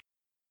 It's great.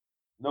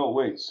 No,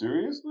 wait,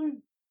 seriously?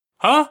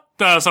 Huh?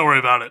 Nah, let's not worry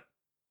about it.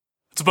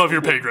 It's above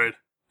your pay grade.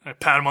 I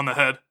pat him on the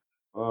head.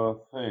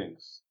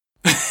 Thanks.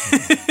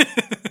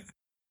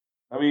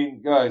 I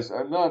mean, guys,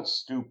 I'm not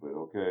stupid,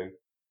 okay?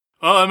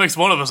 Well, that makes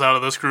one of us out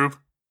of this group.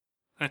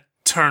 I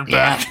turn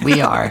back. Yeah,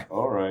 we are.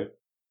 All right.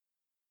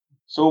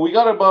 So we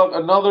got about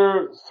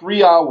another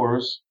 3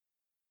 hours,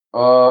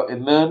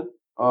 and then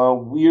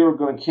we are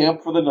going to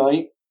camp for the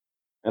night,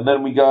 and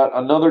then we got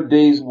another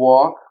day's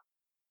walk,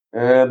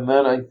 and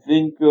then I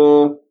think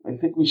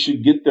we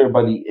should get there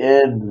by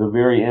the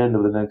very end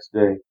of the next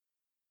day.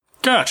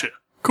 Gotcha.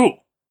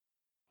 Cool.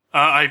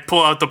 I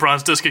pull out the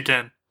bronze disc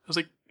again. I was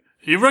like,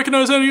 you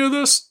recognize any of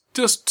this?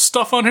 Just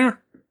stuff on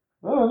here?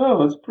 Oh,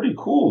 no, that's pretty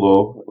cool,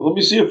 though. Let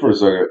me see it for a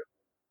second.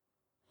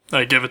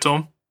 I give it to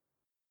him.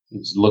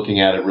 He's looking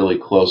at it really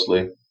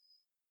closely.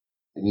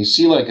 And you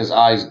see, like, his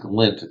eyes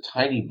glint a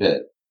tiny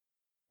bit.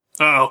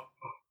 Uh-oh.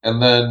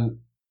 And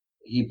then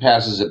he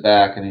passes it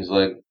back, and he's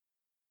like,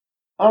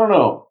 I don't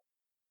know.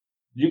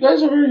 You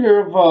guys ever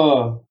hear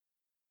of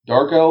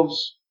Dark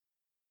Elves?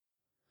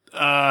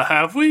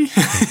 Have we?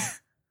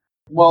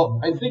 Well,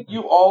 I think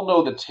you all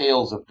know the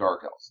tales of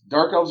Dark Elves.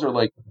 Dark Elves are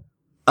like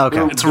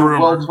Okay. They're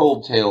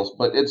well-told tales,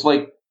 but it's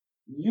like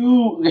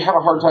you have a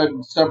hard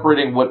time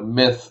separating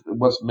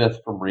what's myth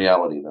from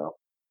reality, though.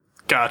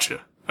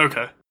 Gotcha.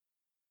 Okay.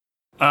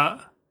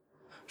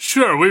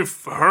 Sure,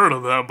 we've heard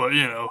of them, but,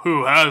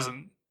 who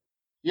hasn't?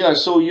 Yeah,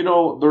 so,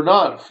 they're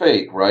not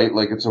fake, right?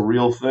 Like, it's a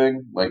real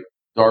thing? Like,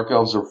 dark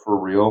elves are for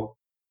real?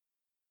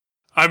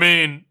 I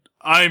mean,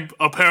 I'm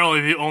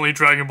apparently the only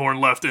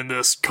Dragonborn left in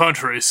this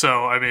country,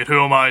 so, who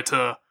am I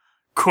to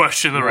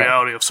question the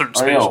reality of certain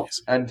species? I know,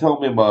 and tell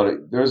me about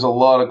it. There's a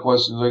lot of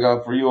questions I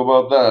got for you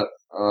about that.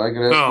 I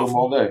could ask them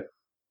all day.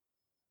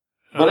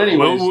 But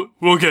anyways...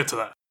 we'll get to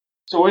that.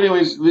 So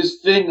anyways, this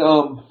thing,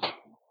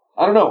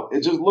 I don't know.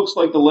 It just looks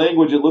like the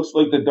language. It looks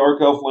like the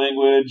Dark Elf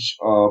language.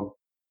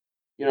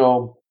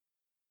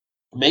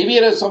 Maybe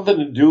it has something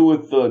to do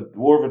with the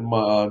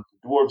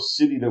dwarf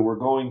city that we're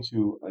going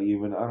to. I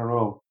don't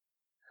know.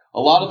 A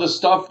lot of the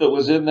stuff that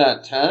was in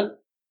that tent,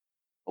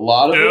 a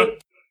lot of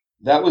it,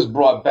 that was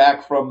brought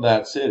back from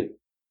that city.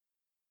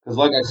 Because,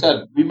 like I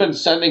said, we've been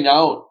sending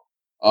out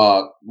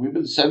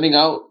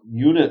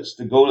units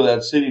to go to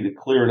that city to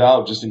clear it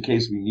out just in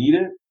case we need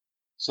it.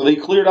 So they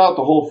cleared out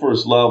the whole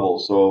first level.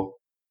 So,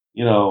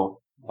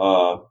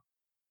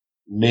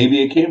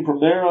 maybe it came from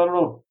there. I don't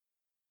know.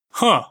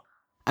 Huh.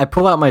 I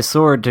pull out my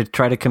sword to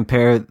try to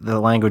compare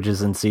the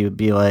languages and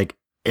be like,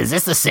 is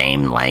this the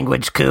same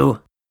language, Ku?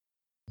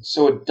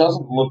 So it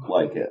doesn't look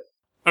like it.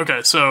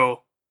 Okay,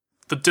 so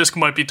the disc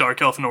might be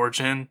Dark Elf in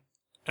origin,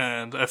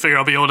 and I figure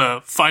I'll be able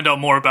to find out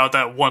more about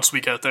that once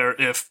we get there,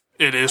 if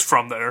it is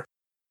from there.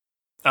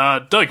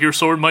 Doug, your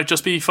sword might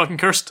just be fucking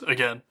cursed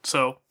again,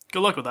 so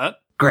good luck with that.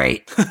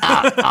 Great.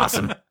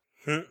 Awesome.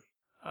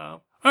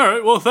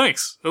 Alright, well,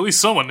 thanks. At least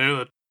someone knew.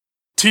 The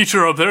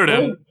teacher up there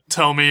didn't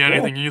tell me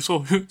anything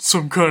useful.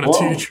 Some kind of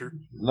teacher.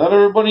 Not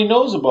everybody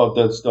knows about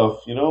that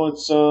stuff.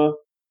 It's,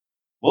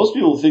 most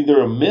people think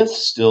they're a myth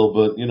still,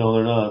 but, they're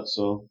not,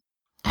 so.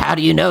 How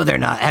do you know they're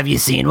not? Have you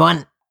seen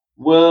one?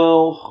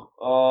 Well,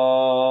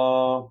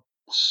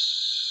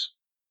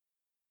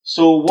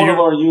 so one of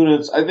our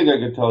units, I think I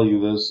could tell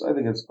you this. I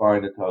think it's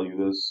fine to tell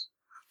you this.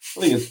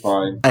 I think it's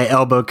fine. I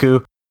elbow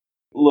Ku.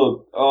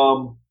 Look,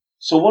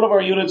 so one of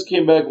our units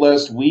came back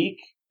last week,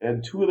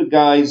 and two of the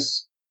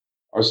guys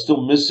are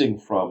still missing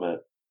from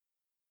it.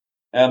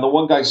 And the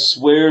one guy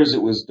swears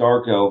it was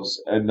Dark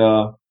Elves, and,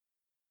 the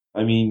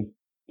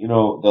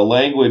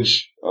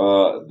language,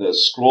 the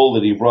scroll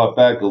that he brought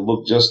back, it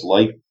looked just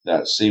like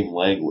that same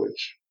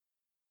language.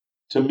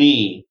 To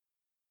me,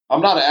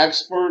 I'm not an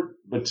expert,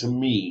 but to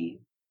me,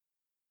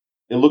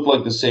 it looked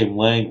like the same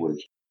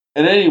language.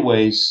 And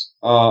anyways,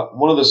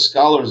 one of the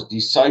scholars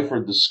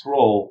deciphered the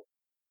scroll,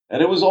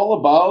 and it was all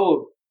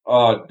about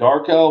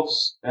Dark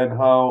Elves and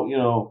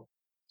how,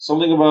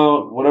 something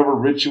about whatever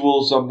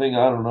ritual, something,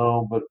 I don't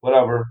know, but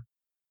whatever.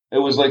 It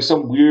was like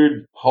some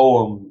weird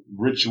poem,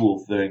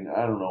 ritual thing.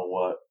 I don't know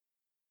what.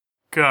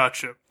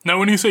 Gotcha. Now,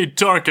 when you say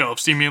Dark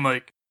Elves, do you mean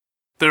like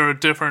there are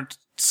different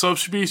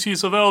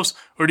subspecies of elves,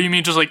 or do you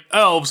mean just like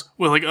elves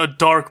with like a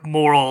dark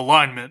moral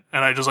alignment,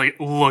 and I just like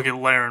look at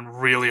Laren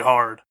really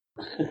hard?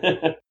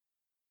 They're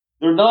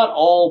not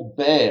all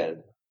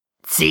bad.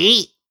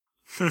 See?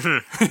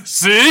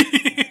 See?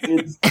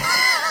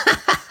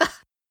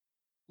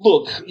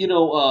 Look,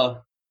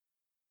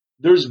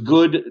 there's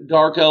good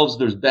dark elves,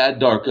 there's bad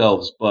dark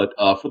elves, but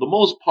for the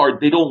most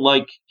part, they don't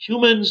like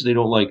humans, they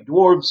don't like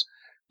dwarves,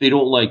 they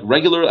don't like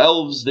regular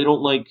elves, they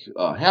don't like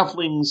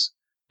halflings,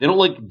 they don't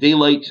like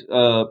daylight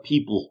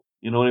people,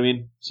 you know what I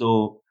mean?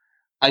 So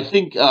I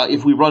think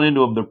if we run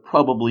into them, they're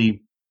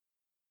probably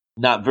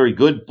not very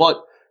good,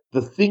 but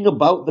the thing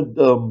about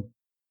them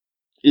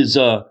is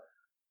I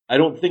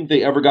don't think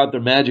they ever got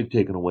their magic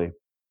taken away.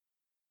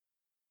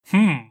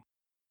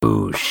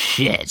 Oh,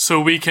 shit.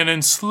 So we can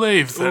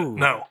enslave them?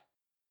 No.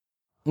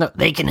 No,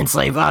 they can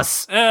enslave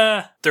us.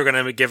 They're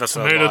gonna give us a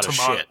lot of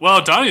shit.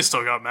 Well, Donnie's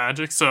still got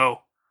magic, so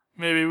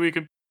maybe we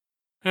could,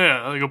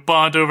 like a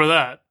bond over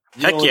that.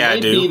 Heck yeah, I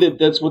do. It might be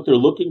that's what they're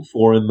looking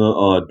for in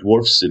the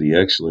dwarf city,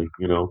 actually,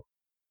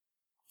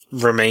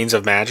 Remains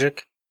of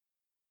magic?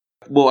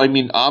 Well,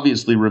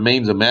 obviously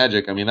remains of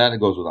magic. That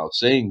goes without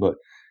saying, but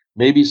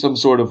maybe some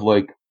sort of,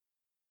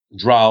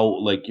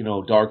 drow,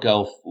 dark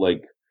elf, I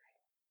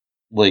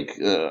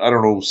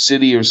don't know,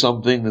 city or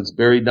something that's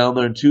buried down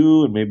there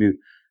too, and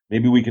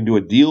maybe we can do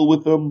a deal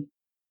with them.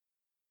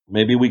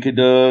 Maybe we could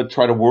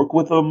try to work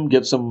with them,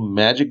 get some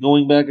magic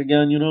going back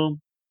again,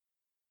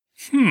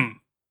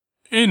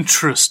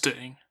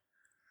 Interesting.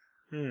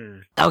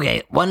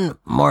 Okay, one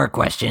more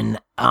question.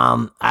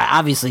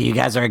 Obviously you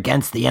guys are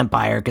against the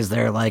Empire because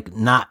they're,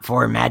 not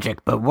for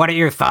magic, but what are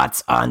your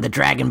thoughts on the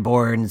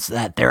Dragonborns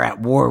that they're at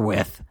war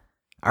with?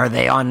 Are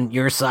they on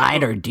your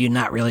side, or do you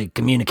not really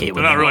communicate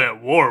with them? They're not really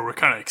at war. We're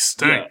kind of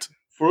extinct. Yeah.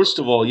 First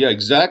of all, yeah,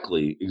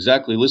 exactly.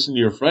 Listen to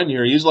your friend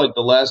here. He's like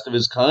the last of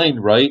his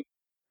kind, right?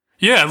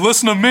 Yeah,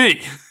 listen to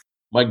me.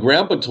 My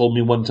grandpa told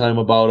me one time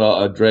about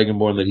a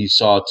Dragonborn that he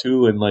saw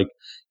too, and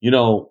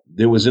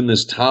there was in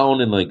this town,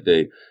 and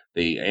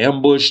they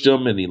ambushed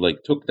him, and he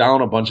took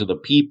down a bunch of the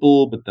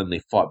people, but then they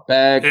fought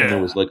back, and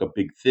there was a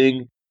big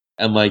thing,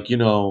 and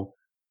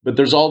But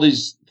there's all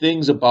these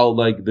things about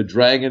like the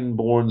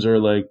Dragonborns are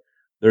like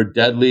they're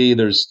deadly.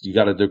 They're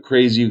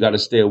crazy. You got to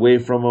stay away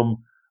from them.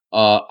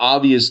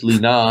 Obviously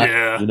not.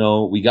 Yeah. You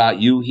know, we got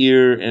you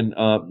here, and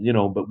you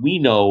know, but we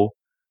know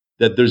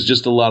that there's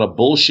just a lot of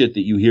bullshit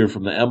that you hear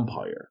from the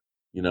Empire.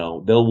 You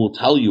know, they will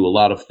tell you a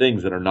lot of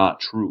things that are not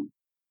true.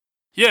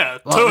 Yeah,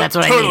 that's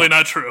totally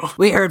not true.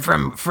 We heard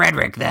from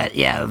Frederick that,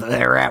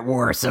 they're at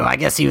war, so I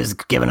guess he was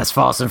giving us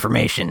false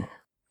information.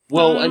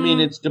 Well, I mean,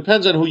 it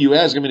depends on who you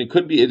ask. I mean, it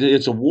could be,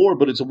 it's a war,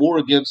 but it's a war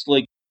against,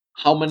 like,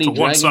 how many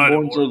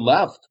Dragonborns are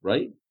left,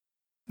 right?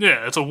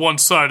 Yeah, it's a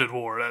one-sided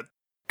war that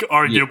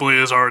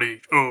arguably is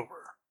already over.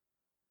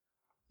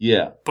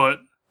 Yeah. But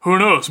who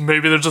knows?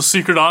 Maybe there's a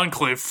secret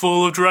enclave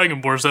full of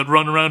Dragonborns that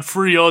run around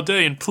free all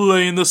day and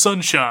play in the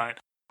sunshine.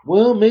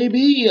 Well,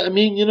 maybe. I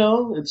mean, you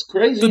know, it's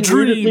crazy. The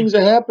dream. Things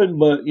that happen,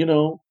 but, you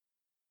know.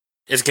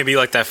 It's going to be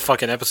like that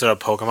fucking episode of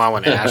Pokemon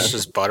when Ash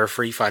is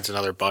Butterfree, finds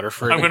another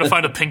Butterfree. I'm going to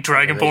find a pink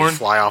Dragonborn,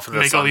 fly off in the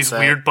make all these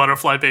weird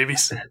butterfly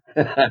babies.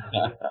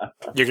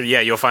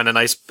 You'll find a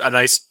nice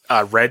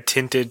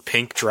red-tinted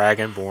pink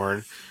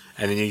Dragonborn,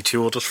 and then you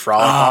two will just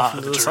frolic off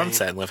into the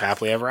sunset and live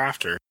happily ever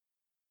after.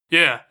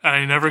 Yeah, and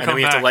I never come back. And then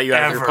we have to let you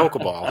out of your ever.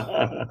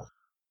 Pokeball. And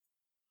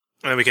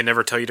then we can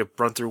never tell you to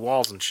run through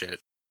walls and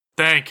shit.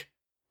 Thank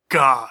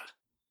God.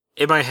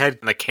 In my head,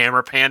 the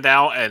camera panned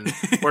out, and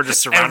we're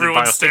just surrounded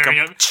by a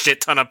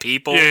shit ton of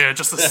people. Yeah,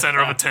 just the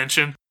center of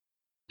attention.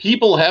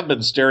 People have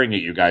been staring at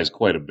you guys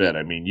quite a bit.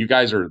 I mean, you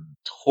guys are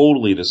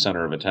totally the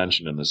center of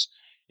attention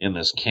in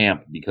this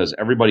camp because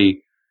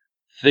everybody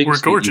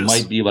thinks that you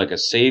might be like a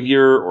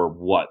savior or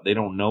what. They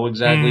don't know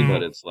exactly,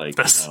 but it's like,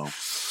 you know.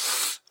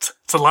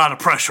 It's a lot of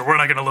pressure we're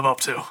not going to live up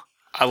to.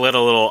 I let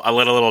a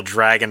little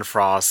dragon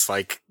frost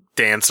like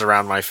dance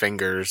around my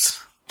fingers.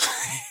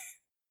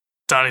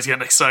 Donnie's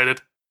getting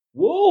excited.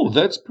 Whoa,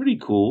 that's pretty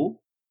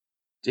cool.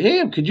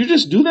 Damn, could you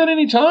just do that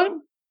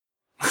anytime?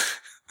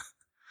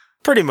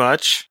 Pretty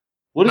much.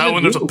 What Not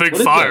when there's a big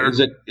fire. Is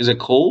it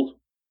cold?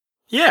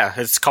 Yeah,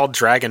 it's called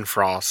dragon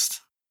frost.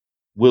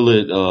 Will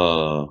it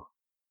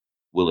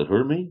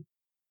hurt me?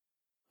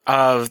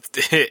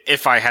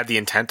 If I had the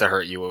intent to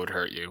hurt you, it would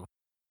hurt you.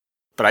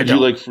 But I don't.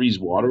 Could you freeze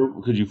water?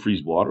 Could you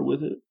freeze water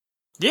with it?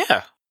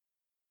 Yeah.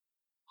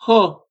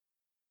 Huh.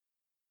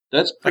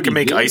 That's I can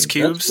make good. Ice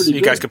cubes.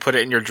 You guys could put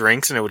it in your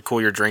drinks and it would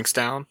cool your drinks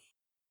down.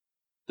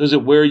 Does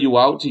it wear you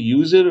out to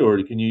use it, or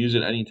can you use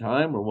it any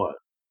time, or what?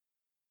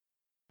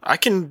 I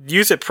can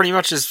use it pretty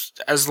much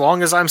as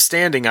long as I'm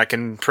standing. I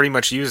can pretty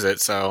much use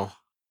it, so.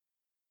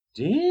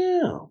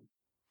 Damn.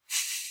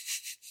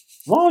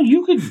 Well,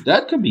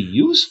 that could be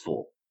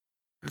useful.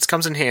 It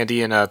comes in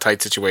handy in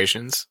tight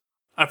situations.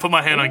 I put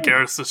my hand on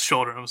Garrus'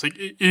 shoulder and I was like,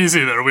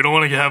 easy there. We don't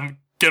want to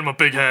get him a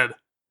big head.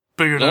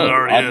 Bigger than it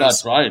already is. I'm not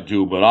trying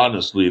to, but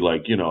honestly,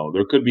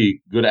 there could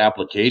be good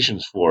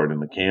applications for it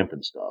in the camp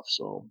and stuff,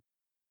 so.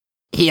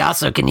 He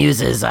also can use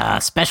his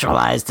special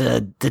eyes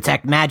to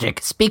detect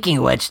magic. Speaking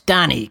of which,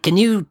 Donnie, can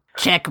you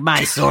check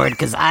my sword?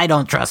 Because I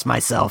don't trust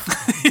myself.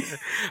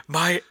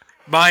 my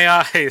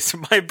eyes,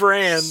 my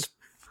brand.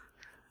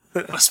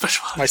 My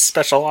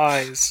special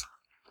eyes.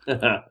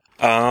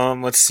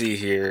 Let's see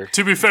here.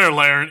 To be fair,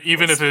 Laren,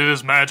 even if it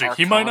is magic,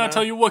 Arcana? He might not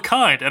tell you what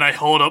kind. And I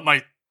hold up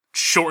my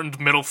shortened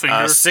middle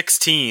finger.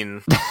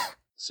 16.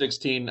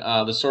 16.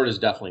 The sword is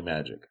definitely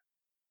magic.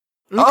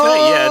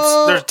 Okay,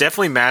 yeah, there's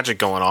definitely magic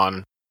going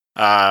on.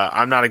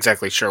 I'm not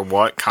exactly sure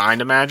what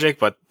kind of magic,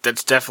 but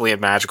it's definitely a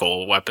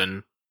magical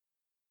weapon.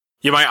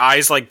 Yeah, my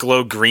eyes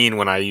glow green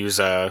when I use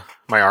my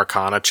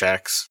Arcana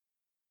checks.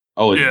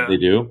 Oh, yeah. They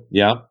do?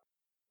 Yeah.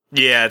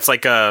 Yeah, it's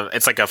like a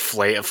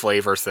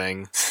flavor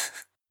thing.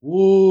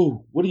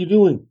 Whoa! What are you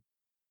doing?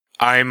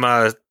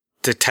 I'm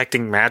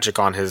detecting magic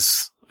on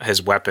his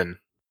weapon.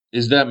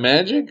 Is that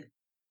magic?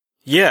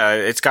 Yeah,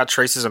 it's got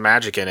traces of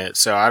magic in it.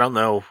 So I don't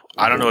know.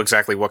 I don't know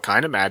exactly what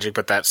kind of magic,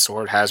 but that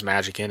sword has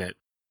magic in it.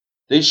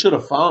 They should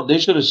have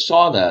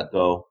saw that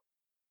though.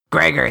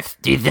 Gregor,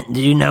 do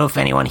you know if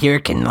anyone here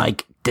can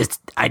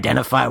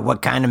identify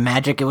what kind of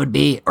magic it would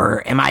be,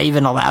 or am I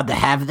even allowed to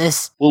have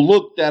this? Well,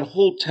 look, that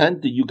whole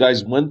tent that you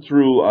guys went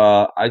through,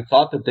 I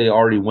thought that they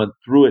already went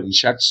through it and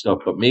checked stuff,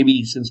 but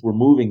maybe since we're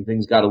moving,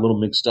 things got a little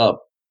mixed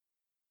up.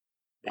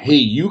 Hey,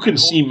 you can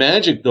see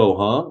magic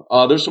though,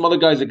 huh? There's some other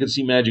guys that can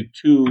see magic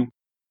too.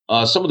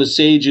 Some of the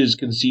sages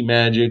can see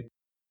magic.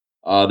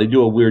 They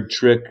do a weird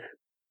trick.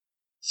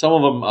 Some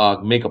of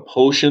them make a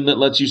potion that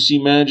lets you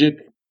see magic.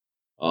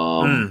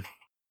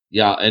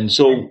 Yeah, and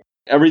so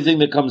everything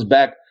that comes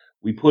back,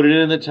 we put it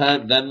in the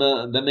tent. Then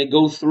they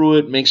go through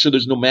it, make sure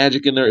there's no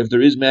magic in there. If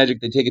there is magic,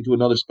 they take it to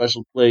another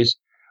special place,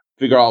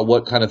 figure out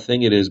what kind of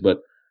thing it is. But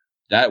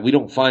that we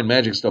don't find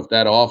magic stuff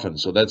that often,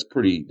 so that's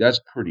pretty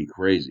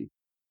crazy.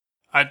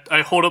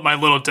 I hold up my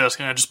little desk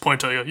and I just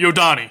point to you, yo,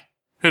 Donnie,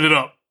 hit it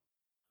up.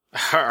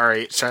 All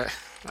right,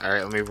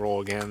 let me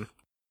roll again.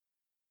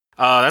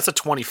 That's a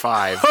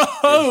 25.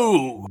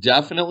 Oh,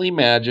 definitely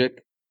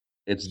magic.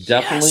 It's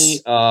definitely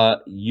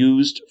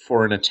used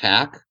for an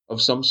attack of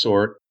some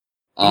sort,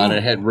 and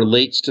it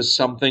relates to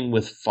something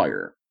with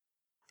fire.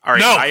 All right,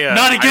 no,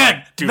 not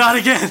again. Not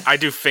again. I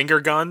do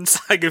finger guns.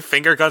 I do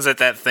finger guns at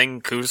that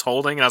thing Koo's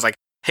holding, and I was like,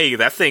 hey,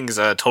 that thing's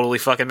totally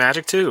fucking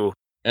magic too.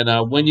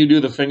 And when you do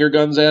the finger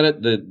guns at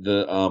it,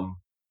 the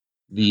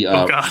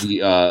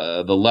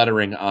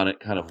lettering on it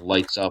kind of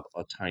lights up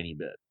a tiny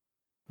bit.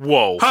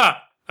 Whoa!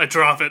 Ha! I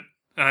drop it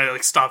and I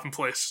stop in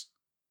place.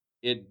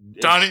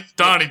 Donnie,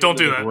 don't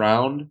do that.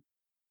 Ground,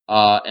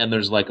 and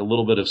there's like a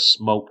little bit of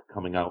smoke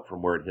coming out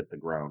from where it hit the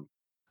ground.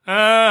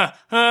 And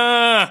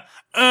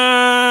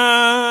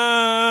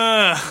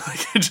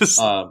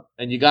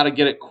you got to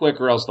get it quick,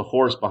 or else the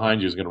horse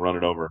behind you is going to run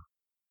it over.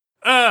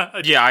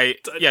 Pick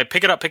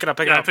it up. Pick it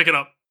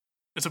up.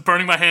 Is it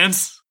burning my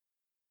hands?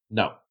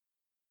 No,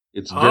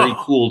 it's very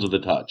cool to the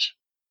touch.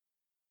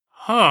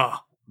 Huh.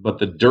 But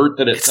the dirt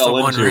that it fell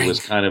into was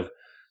kind of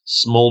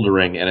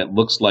smoldering, and it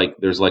looks like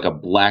there's like a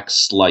black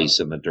slice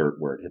in the dirt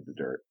where it hit the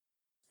dirt.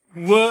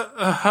 What?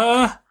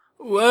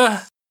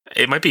 What?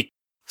 It might be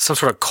some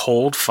sort of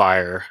cold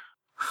fire.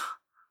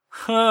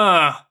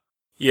 Huh.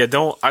 Yeah,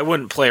 I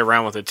wouldn't play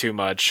around with it too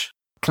much.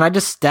 Can I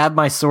just stab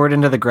my sword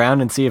into the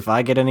ground and see if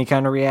I get any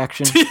kind of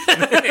reaction?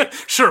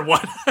 Sure,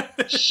 what?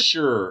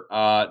 Sure,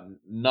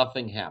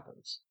 nothing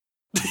happens.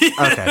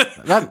 Okay,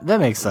 that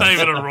makes sense. Not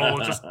even a roll,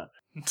 just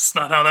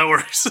not how that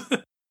works.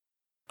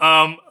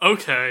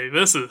 Okay,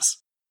 this is...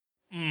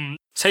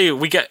 Say,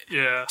 we get...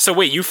 Yeah. So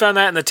wait, you found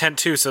that in the tent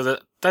too, so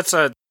that's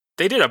a...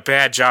 They did a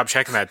bad job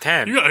checking that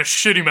tent. You got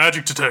shitty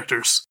magic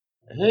detectors.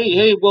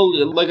 Hey,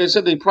 well, like I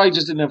said, they probably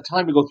just didn't have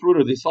time to go through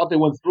it, or they thought they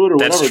went through it, or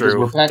that's whatever. True.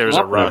 We're packing There's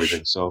up a rush. And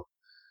everything, so,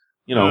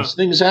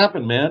 things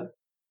happen, man.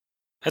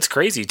 That's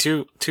crazy,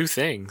 two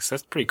things.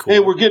 That's pretty cool. Hey,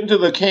 we're getting to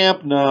the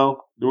camp now.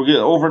 We're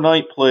getting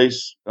overnight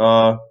place.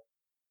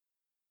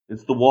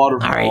 It's the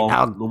waterfall.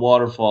 Right, the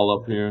waterfall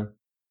up here.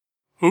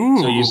 Ooh,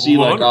 so you see,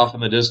 like, off in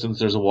the distance,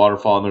 there's a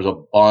waterfall, and there's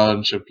a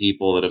bunch of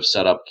people that have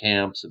set up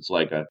camps. It's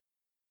like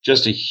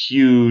just a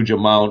huge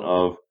amount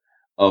of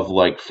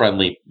like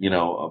friendly,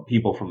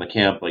 people from the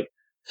camp, like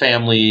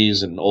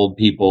families and old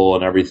people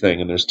and everything.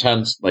 And there's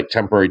tents, like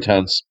temporary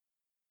tents.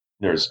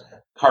 There's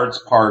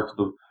carts parked.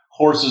 The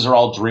horses are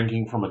all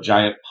drinking from a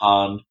giant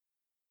pond.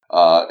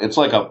 It's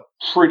like a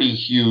pretty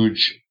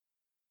huge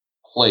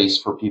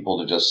place for people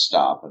to just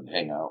stop and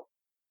hang out.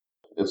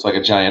 It's like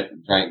a giant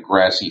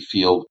grassy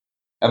field.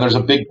 And there's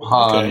a big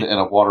pond and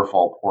a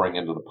waterfall pouring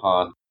into the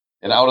pond.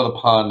 And out of the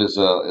pond is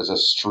a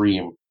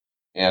stream.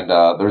 And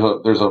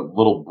there's a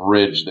little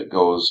bridge that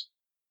goes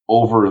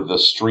over the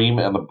stream,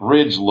 and the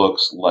bridge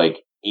looks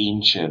like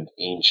ancient,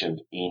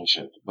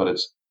 but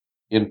it's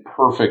in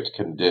perfect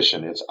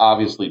condition. It's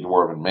obviously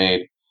dwarven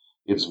made.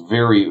 It's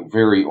very,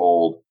 very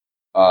old.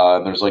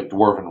 And there's like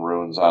dwarven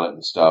runes on it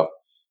and stuff.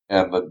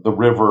 And the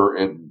river,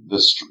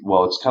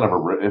 it's kind of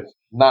it's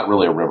not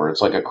really a river.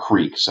 It's like a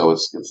creek, so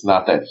it's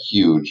not that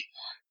huge,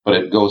 but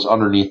it goes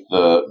underneath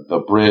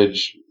the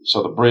bridge.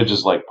 So the bridge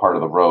is like part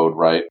of the road,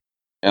 right?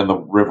 And the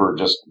river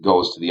just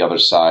goes to the other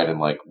side and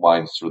like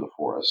winds through the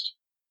forest.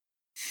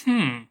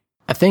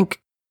 I think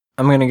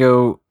I'm going to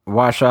go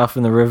wash off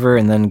in the river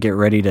and then get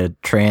ready to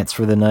trance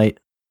for the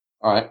night.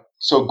 All right.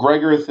 So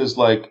Gregorith is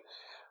like,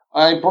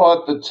 I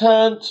brought the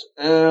tent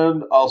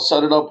and I'll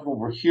set it up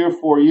over here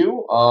for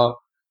you.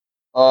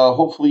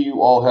 Hopefully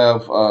you all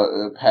have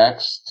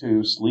packs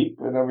to sleep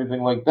and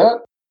everything like that.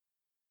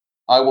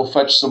 I will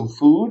fetch some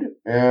food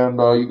and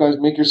you guys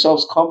make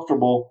yourselves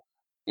comfortable.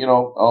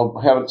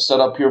 I'll have it set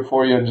up here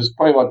for you in just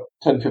probably about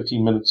 10,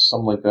 15 minutes,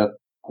 something like that.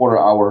 Quarter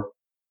hour,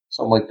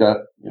 something like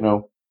that,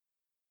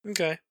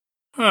 Okay.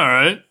 All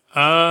right.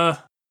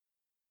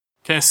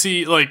 Can I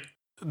see, like,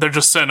 they're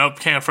just setting up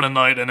camp for the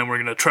night, and then we're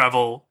going to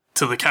travel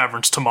to the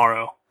caverns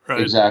tomorrow, right?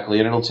 Exactly,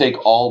 and it'll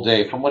take all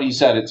day. From what he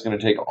said, it's going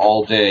to take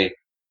all day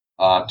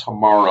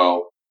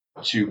tomorrow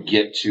to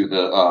get to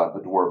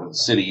the Dwarven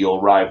City. You'll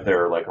arrive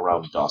there, like,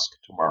 around dusk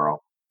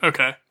tomorrow.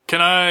 Okay.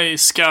 Can I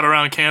scout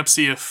around camp,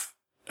 see if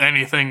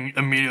anything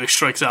immediately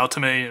strikes out to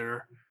me,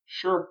 or...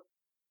 Sure.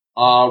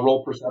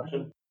 Roll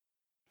perception.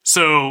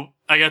 So,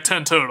 I got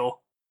 10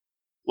 total.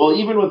 Well,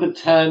 even with a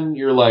 10,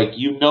 you're like,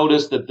 you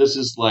notice that this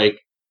is like,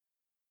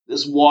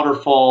 this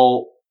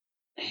waterfall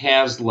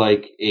has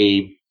like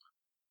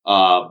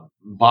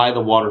by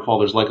the waterfall,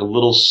 there's like a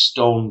little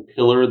stone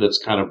pillar that's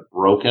kind of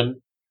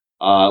broken.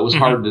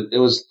 It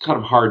was kind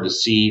of hard to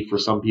see for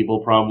some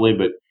people probably,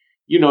 but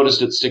you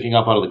noticed it sticking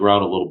up out of the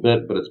ground a little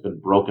bit, but it's been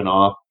broken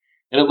off.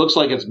 And it looks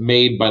like it's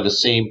made by the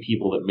same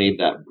people that made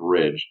that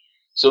bridge.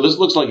 So this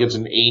looks like it's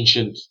an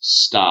ancient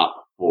stop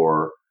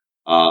for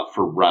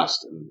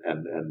rest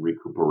and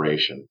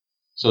recuperation.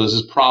 So this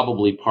is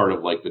probably part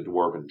of like the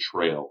Dwarven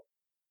Trail.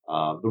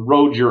 The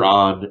road you're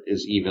on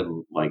is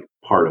even like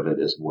part of it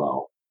as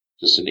well.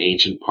 Just an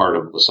ancient part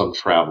of some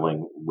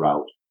traveling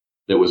route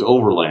that was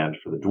overland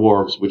for the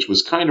dwarves, which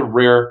was kind of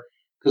rare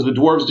because the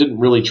dwarves didn't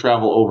really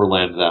travel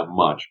overland that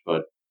much,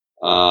 but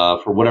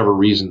for whatever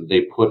reason,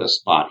 they put a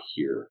spot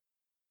here.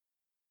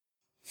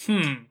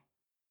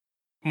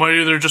 Might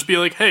either just be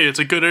like, hey, it's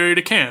a good area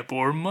to camp,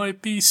 or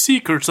might be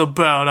secrets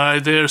about, I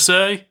dare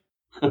say.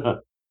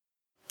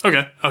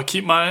 Okay, I'll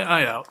keep my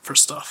eye out for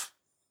stuff.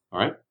 All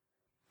right.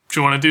 Do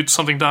you want to do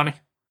something, Donnie?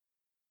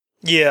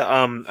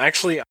 Yeah,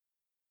 actually,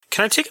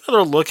 can I take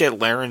another look at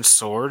Laren's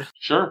sword?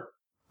 Sure.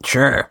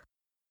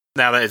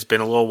 Now that it's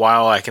been a little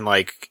while, I can,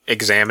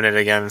 examine it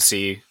again and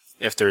see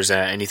if there's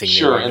anything new.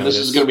 Sure, and this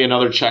is going to be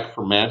another check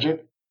for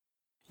magic?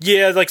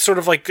 Yeah,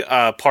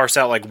 parse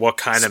out, what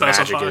kind of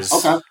magic is,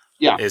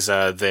 is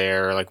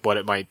there, what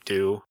it might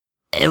do.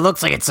 It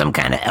looks like it's some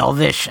kind of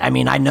Elvish. I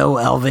mean, I know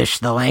Elvish,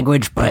 the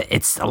language, but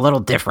it's a little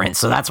different,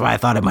 so that's why I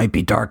thought it might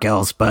be Dark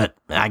Elves, but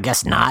I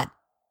guess not.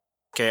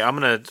 Okay, I'm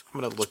gonna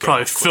look it's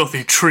probably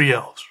filthy tree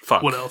elves.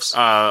 Fuck. What else?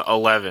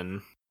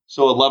 11.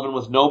 So 11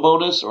 with no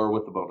bonus or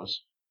with the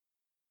bonus?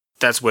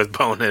 That's with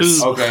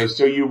bonus. Okay,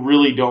 so you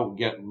really don't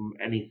get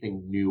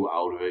anything new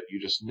out of it.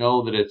 You just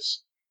know that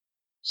it's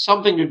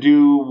something to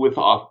do with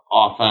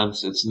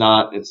offense. It's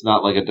not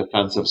like a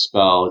defensive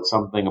spell. It's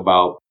something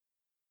about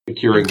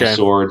securing the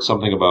sword,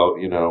 something about,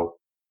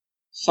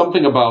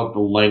 something about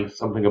the length,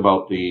 something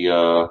about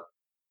the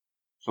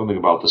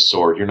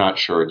sword. You're not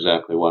sure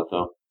exactly what,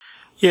 though.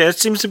 Yeah, it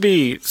seems to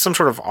be some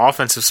sort of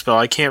offensive spell.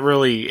 I can't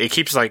really... It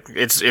keeps,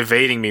 it's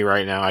evading me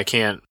right now. I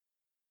can't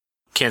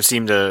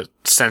seem to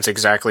sense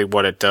exactly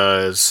what it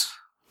does.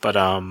 But,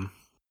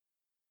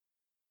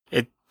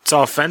 it's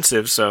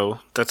offensive, so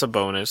that's a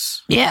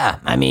bonus. Yeah,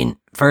 I mean,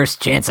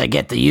 first chance I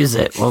get to use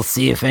it, we'll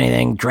see if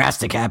anything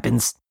drastic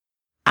happens.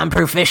 I'm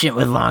proficient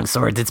with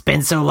longswords. It's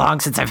been so long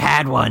since I've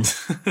had one.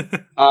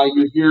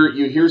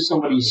 You hear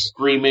somebody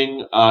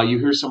screaming. You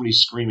hear somebody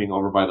screaming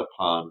over by the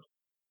pond.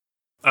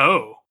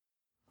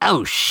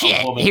 Oh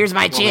shit! Here's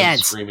my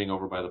chance. Screaming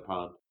over by the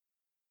pond.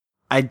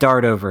 I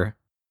dart over.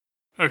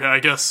 Okay, I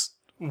guess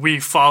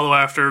we follow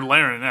after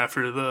Laren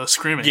after the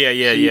screaming. Yeah.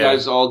 You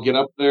guys all get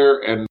up there,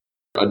 and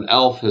an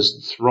elf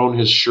has thrown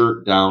his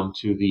shirt down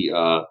to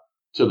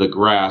the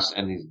grass,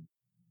 and he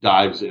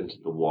dives into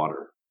the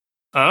water.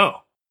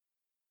 Oh.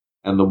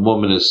 And the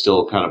woman is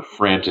still kind of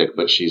frantic,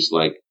 but she's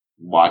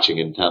watching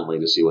intently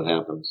to see what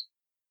happens.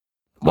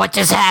 What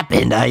just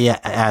happened? I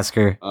ask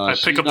her. I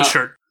pick up the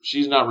shirt.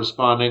 She's not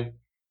responding.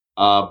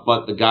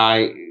 But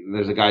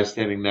there's a guy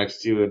standing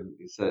next to you, and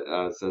he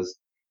says,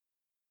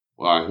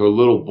 "Well, her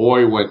little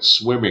boy went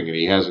swimming, and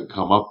he hasn't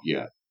come up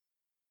yet."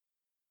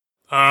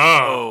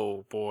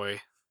 Oh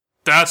boy,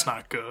 that's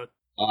not good.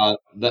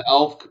 The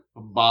elf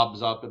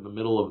bobs up in the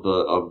middle of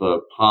the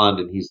pond,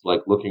 and he's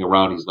looking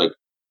around. He's like,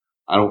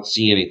 "I don't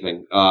see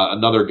anything."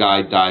 Another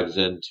guy dives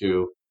in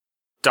too.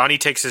 Donnie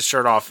takes his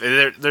shirt off.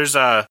 There's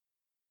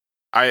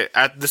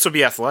this would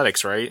be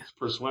athletics, right?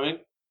 For swimming?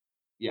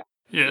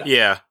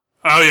 Yeah.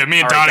 Oh yeah, me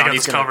and Donnie got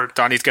this covered.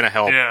 Donnie's gonna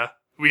help. Yeah,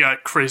 we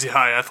got crazy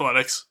high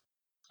athletics.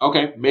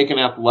 Okay, make an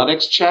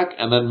athletics check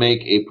and then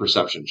make a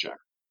perception check.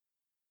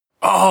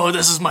 Oh,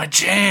 this is my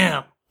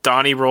jam.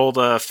 Donnie rolled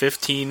a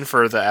 15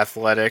 for the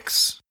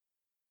athletics.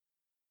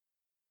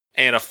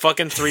 And a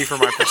fucking 3 for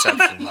my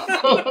perception.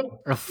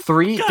 A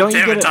 3? God Don't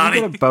you get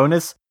a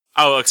bonus?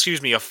 Oh,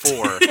 excuse me, a 4.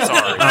 Sorry.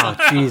 Oh,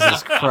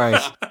 Jesus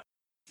Christ.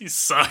 You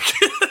suck.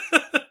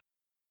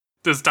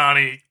 Does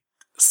Donnie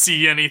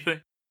see anything?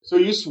 So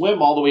you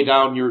swim all the way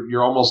down.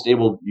 You're almost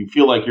able. You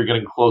feel like you're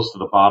getting close to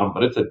the bottom,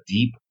 but it's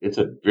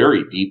a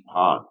very deep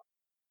pond.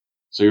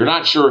 So you're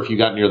not sure if you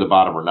got near the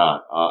bottom or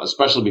not,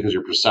 especially because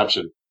your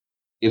perception.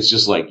 It's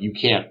just you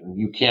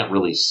can't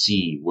really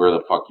see where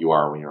the fuck you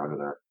are when you're under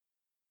there.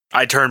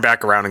 I turn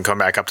back around and come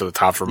back up to the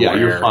top for more. Yeah,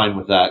 you're fine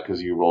with that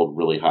because you rolled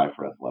really high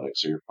for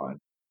athletics, so you're fine.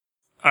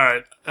 All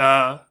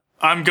right,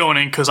 I'm going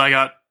in because I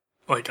got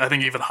I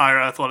think even higher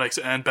athletics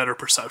and better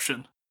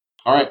perception.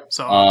 All right.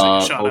 So I'll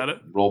take a shot at it.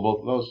 Roll both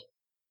of those.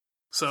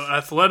 So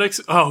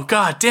athletics. Oh,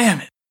 god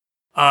damn it.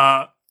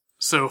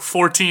 So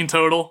 14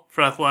 total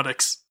for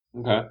athletics.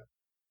 Okay.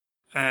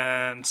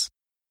 And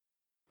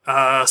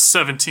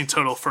 17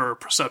 total for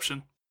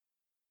perception.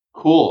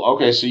 Cool.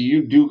 Okay, so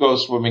you do go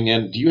swimming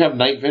in. Do you have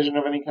night vision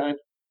of any kind?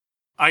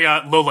 I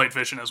got low light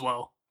vision as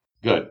well.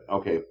 Good.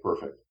 Okay,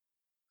 perfect.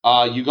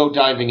 You go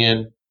diving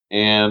in,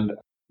 and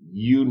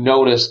you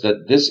notice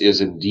that this is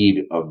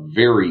indeed a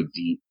very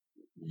deep,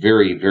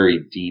 very,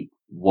 very deep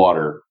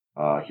water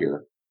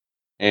here.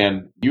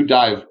 And you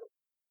dive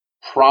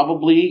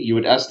probably, you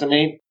would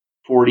estimate,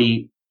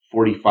 40,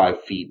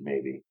 45 feet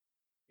maybe.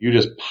 You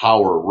just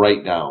power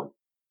right down.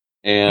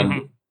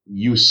 And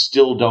you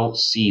still don't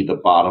see the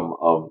bottom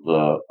of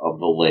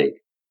the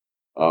lake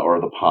or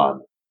the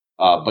pond.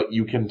 But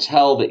you can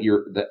tell that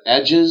the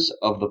edges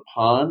of the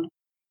pond,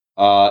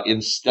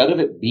 instead of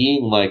it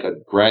being like a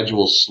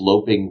gradual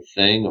sloping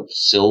thing of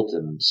silt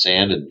and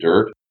sand and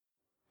dirt,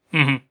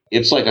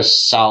 it's like a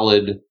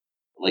solid,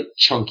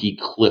 chunky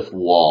cliff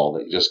wall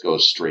that just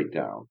goes straight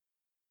down.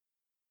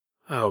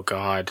 Oh,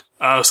 God.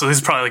 So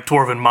these are probably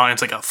dwarven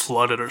mines that got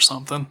flooded or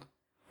something.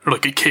 Or a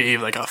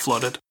cave that got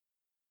flooded.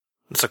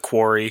 It's a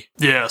quarry.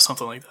 Yeah,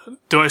 something like that.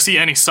 Do I see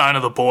any sign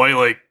of the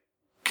boy?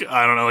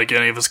 I don't know,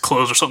 any of his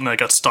clothes or something that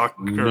got stuck?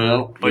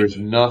 No, there's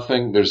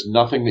nothing. There's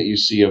nothing that you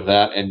see of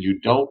that, and you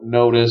don't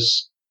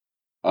notice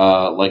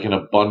an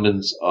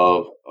abundance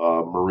of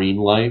marine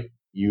life.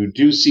 You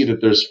do see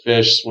that there's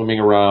fish swimming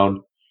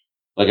around.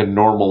 like a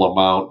normal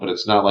amount, but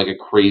it's not like a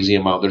crazy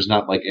amount. There's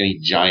not like any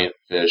giant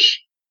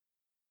fish.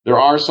 There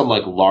are some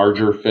like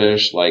larger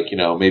fish, like,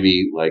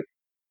 maybe like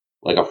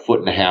a foot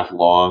and a half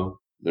long.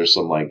 There's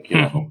some like,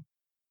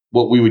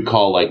 what we would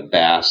call like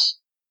bass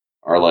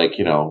are like,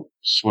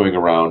 swimming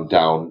around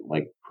down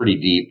like pretty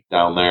deep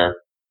down there.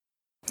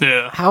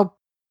 Yeah. How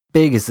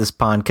big is this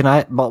pond?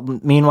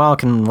 Meanwhile,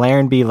 can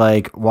Laren be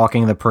like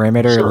walking the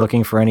perimeter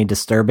looking for any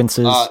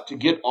disturbances? To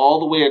get all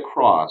the way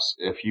across,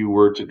 if you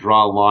were to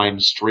draw a line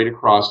straight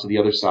across to the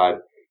other side,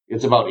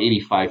 it's about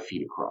 85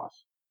 feet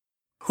across.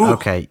 Whew,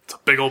 okay. It's a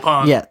big old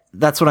pond. Yeah,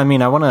 that's what I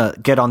mean. I want to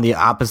get on the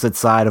opposite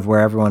side of where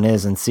everyone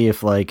is and see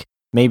if like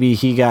maybe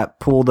he got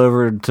pulled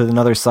over to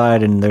another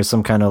side and there's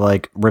some kind of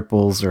like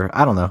ripples or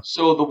I don't know.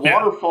 So the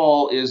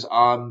waterfall is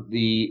on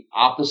the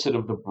opposite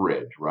of the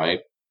bridge, right?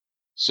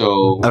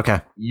 So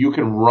you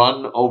can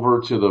run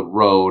over to the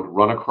road,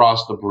 run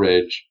across the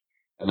bridge,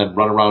 and then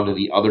run around to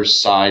the other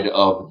side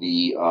of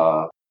the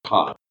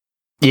pond.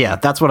 Yeah,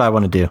 that's what I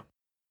want to do.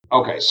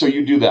 Okay, so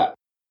you do that.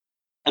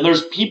 And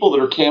there's people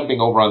that are camping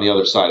over on the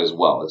other side as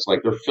well. It's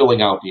like they're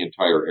filling out the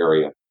entire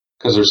area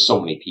because there's so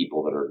many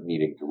people that are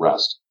needing to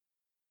rest.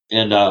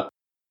 And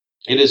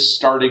it is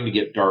starting to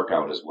get dark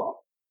out as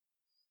well.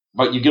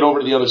 But you get over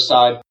to the other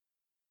side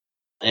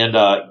and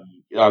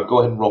go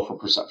ahead and roll for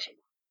perception.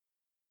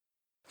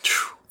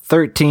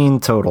 13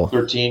 total.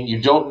 13.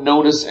 You don't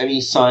notice any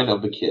sign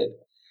of the kid.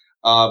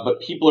 But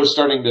people are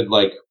starting to,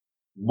 like,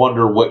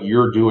 wonder what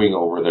you're doing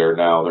over there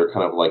now. They're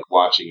kind of, like,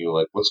 watching you,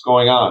 like, what's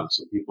going on?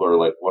 So people are,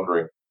 like,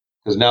 wondering.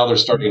 Because now they're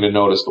starting to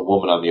notice the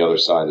woman on the other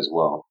side as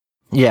well.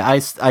 Yeah,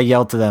 I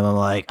yelled to them. I'm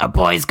like, a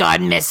boy's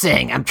gone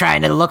missing. I'm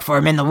trying to look for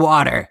him in the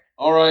water.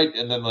 All right.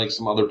 And then, like,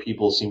 some other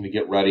people seem to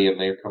get ready, and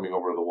they're coming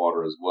over to the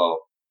water as well.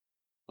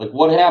 Like,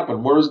 what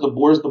happened? Where's the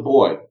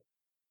boy?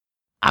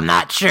 I'm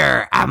not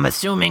sure. I'm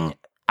assuming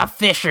a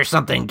fish or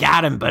something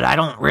got him, but I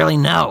don't really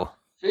know.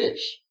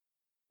 Fish?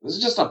 This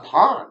is just a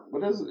pond.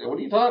 What is it? What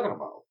are you talking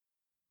about?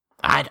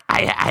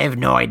 I have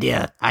no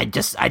idea. I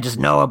just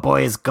know a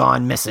boy is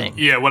gone missing.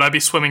 Yeah, would I be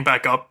swimming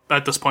back up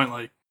at this point?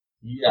 Like,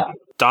 yeah,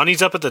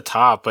 Donnie's up at the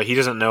top, but he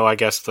doesn't know, I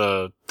guess,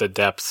 the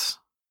depths.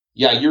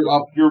 Yeah, you're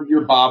up.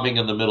 You're bobbing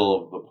in the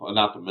middle of the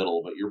not the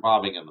middle, but you're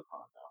bobbing in the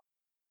pond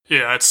now.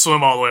 Yeah, I'd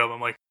swim all the way up. I'm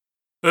like,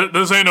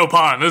 this ain't no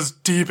pond. This is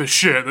deep as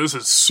shit. This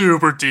is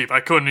super deep. I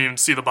couldn't even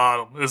see the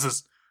bottom. This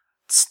is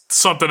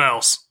something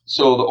else.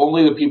 So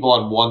only the people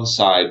on one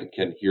side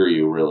can hear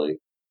you, really.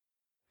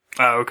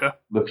 Oh, okay.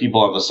 The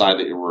people on the side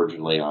that you were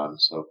originally on.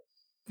 So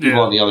people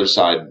on the other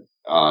side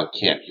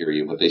can't hear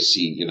you, but they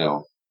see,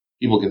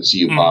 people can see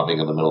you bobbing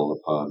in the middle of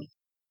the pond.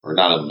 Or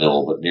not in the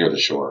middle, but near the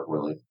shore,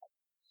 really.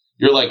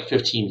 You're like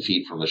 15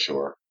 feet from the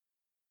shore.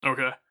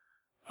 Okay.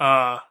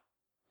 I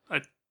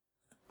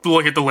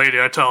look at the lady,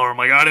 I tell her, I'm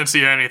like, I didn't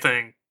see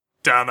anything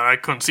down there. I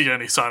couldn't see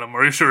any sign of him.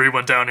 Are you sure he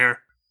went down here?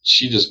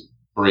 She just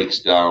breaks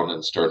down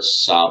and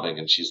starts sobbing,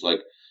 and she's like,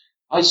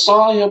 I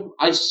saw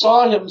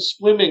him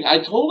swimming. I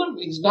told him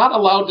he's not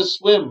allowed to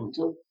swim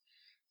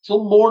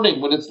till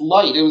morning when it's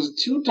light. It was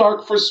too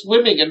dark for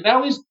swimming, and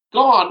now he's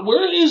gone.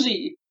 Where is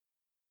he?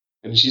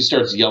 And she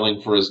starts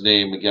yelling for his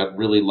name again,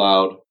 really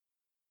loud.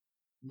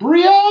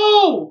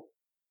 Brio!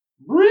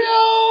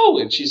 Brio!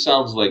 And she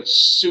sounds like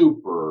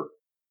super,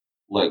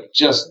 like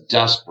just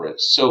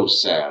desperate, so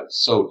sad,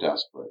 so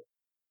desperate.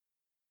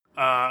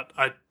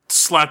 I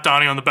slap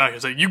Donnie on the back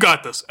and say, you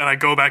got this. And I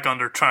go back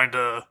under trying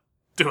to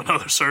do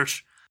another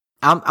search.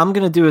 I'm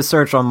going to do a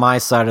search on my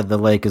side of the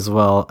lake as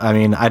well. I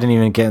mean, I didn't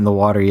even get in the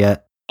water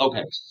yet.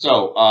 Okay,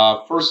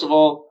 so first of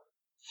all,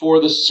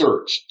 for the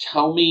search,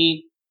 tell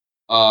me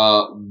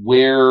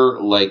where,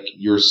 like,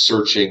 you're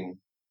searching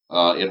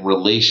in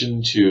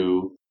relation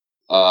to,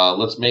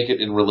 let's make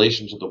it in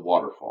relation to the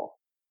waterfall.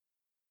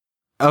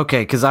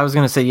 Okay, because I was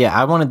going to say,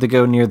 I wanted to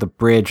go near the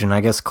bridge and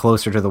I guess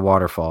closer to the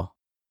waterfall.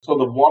 So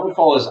the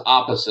waterfall is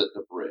opposite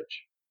the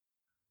bridge.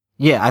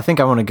 Yeah, I think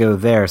I want to go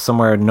there,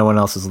 somewhere no one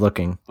else is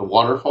looking. The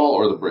waterfall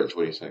or the bridge?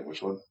 What are you saying?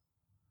 Which one?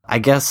 I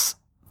guess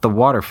the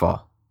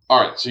waterfall.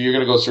 All right, so you're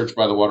going to go search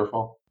by the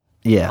waterfall?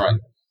 Yeah. All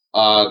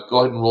right.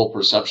 Go ahead and roll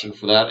perception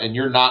for that. And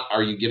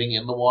are you getting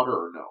in the water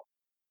or no?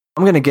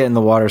 I'm going to get in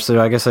the water,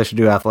 so I guess I should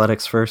do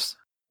athletics first.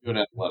 Do an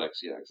athletics,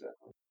 yeah,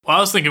 exactly. Well, I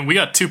was thinking we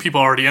got 2 people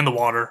already in the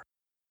water.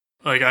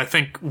 Like, I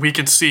think we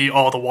can see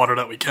all the water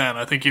that we can.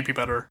 I think you'd be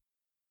better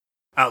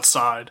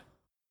outside.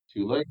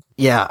 Too late?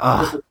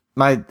 Yeah,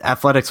 my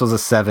athletics was a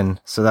 7,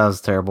 so that was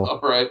terrible. All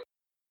right.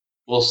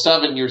 Well,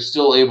 7, you're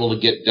still able to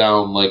get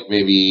down, like,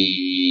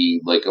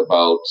 maybe, like,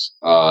 about,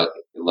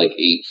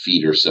 8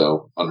 feet or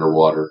so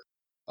underwater.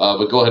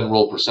 But go ahead and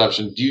roll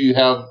perception. Do you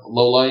have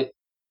low light?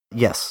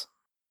 Yes.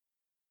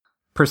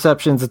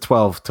 Perception's a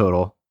 12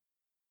 total.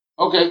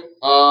 Okay.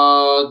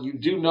 You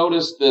do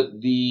notice that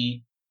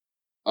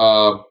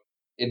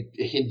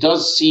it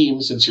does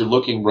seem, since you're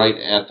looking right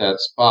at that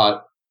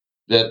spot,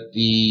 that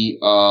the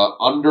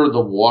under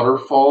the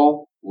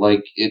waterfall,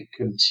 like, the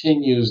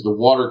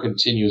water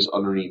continues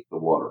underneath the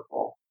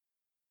waterfall.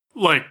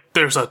 Like,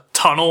 there's a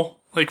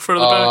tunnel, like,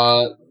 further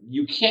back?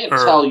 You can't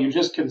tell. You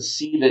just can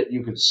see that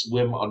you can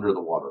swim under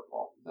the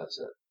waterfall. that's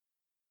it.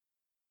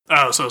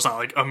 Oh, so it's not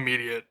like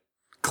immediate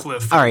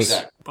cliff. All right.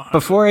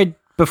 Exactly.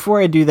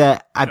 Before I do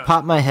that, I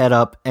pop my head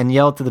up and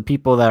yell to the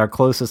people that are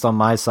closest on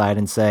my side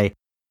and say,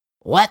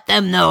 "Let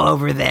them know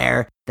over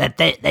there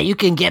that you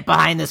can get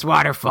behind this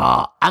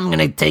waterfall. I'm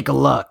gonna take a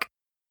look."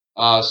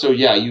 So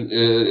yeah,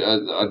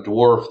 a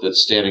dwarf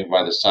that's standing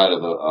by the side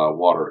of the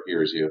water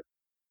hears you,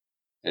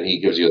 and he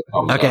gives you a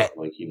thumbs up,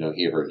 like he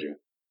heard you.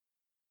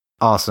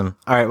 Awesome.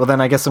 All right, well then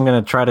I guess I'm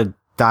gonna try to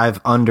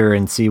dive under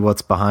and see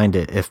what's behind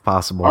it, if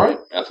possible. All right,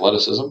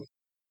 athleticism.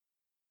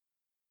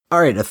 All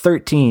right, a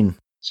 13.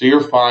 So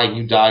you're fine.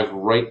 You dive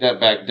right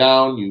back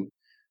down. You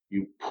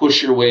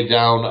push your way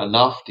down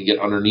enough to get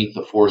underneath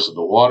the force of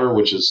the water,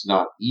 which is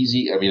not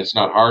easy. I mean, it's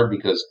not hard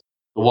because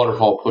the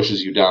waterfall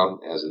pushes you down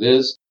as it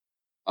is.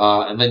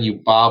 And then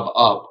you bob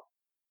up,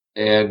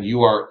 and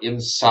you are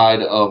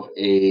inside of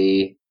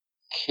a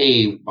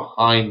cave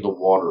behind the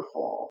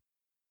waterfall.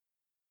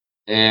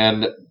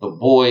 And the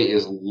boy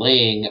is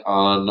laying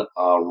on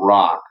a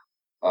rock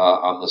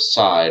on the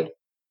side,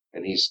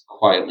 and he's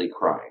quietly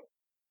crying.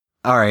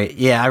 All right,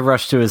 yeah, I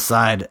rush to his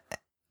side,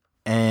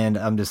 and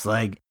I'm just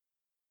like,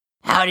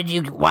 "How did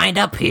you wind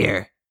up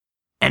here?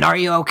 And are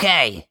you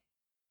okay?"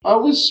 "I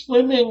was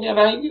swimming, and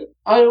I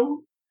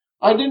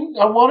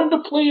wanted to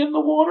play in the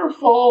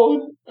waterfall,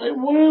 and I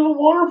went in the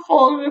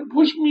waterfall, and it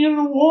pushed me in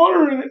the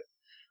water, and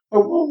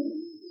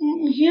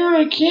I'm here,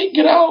 and I can't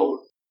get out."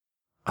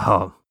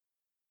 Oh.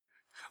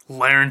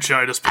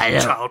 Laryngitis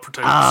Child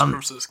Protective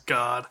Services,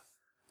 God.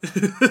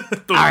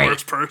 The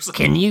worst person.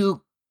 Can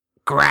you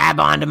grab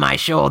onto my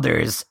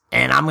shoulders,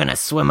 and I'm gonna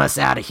swim us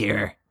out of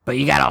here. But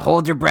you gotta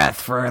hold your breath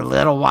for a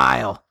little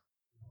while.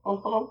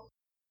 Uh-huh.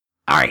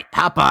 Alright,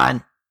 hop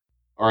on.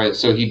 Alright,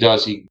 so he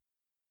does. He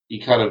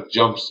kind of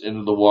jumps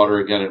into the water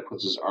again and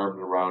puts his arms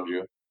around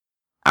you.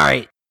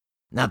 Alright,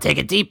 now take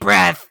a deep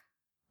breath.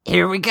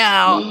 Here we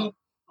go.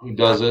 He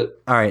does it.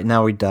 Alright,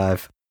 now we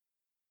dive.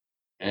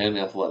 And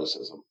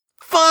athleticism.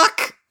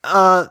 Fuck!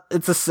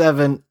 It's a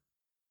 7.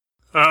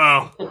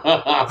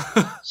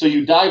 Uh-oh. So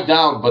you dive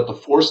down, but the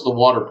force of the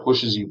water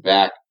pushes you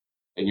back,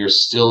 and you're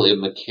still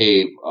in the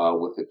cave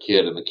with the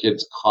kid, and the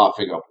kid's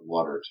coughing up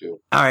water, too.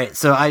 Alright,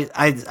 so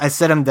I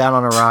set him down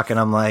on a rock, and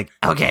I'm like,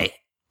 "Okay,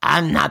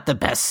 I'm not the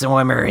best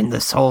swimmer in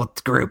this whole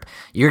group.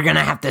 You're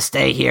gonna have to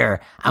stay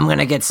here. I'm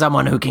gonna get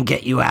someone who can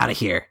get you out of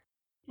here."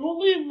 Don't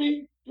leave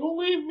me. Don't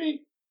leave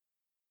me.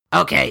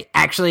 Okay,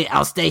 actually,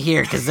 I'll stay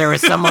here, because there was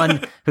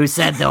someone who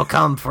said they'll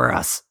come for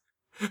us.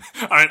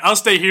 Alright, I'll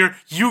stay here.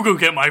 You go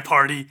get my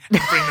party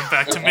and bring them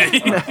back to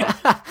me.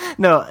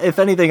 No, if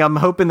anything, I'm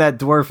hoping that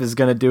dwarf is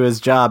going to do his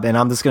job, and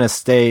I'm just going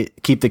to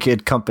keep the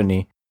kid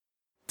company.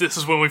 This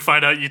is when we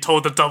find out you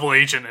told the double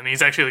agent, and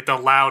he's actually like the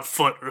loud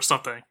foot or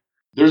something.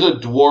 There's a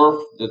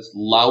dwarf that's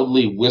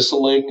loudly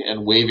whistling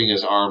and waving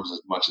his arms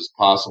as much as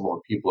possible,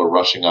 and people are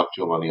rushing up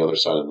to him on the other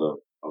side of the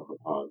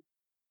pond.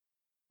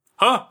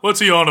 Huh?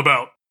 What's he on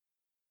about?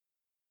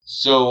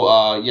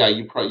 So, yeah,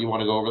 you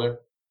want to go over there?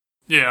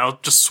 Yeah, I'll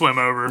just swim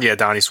over. Yeah,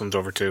 Donnie swims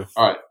over too.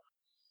 All right.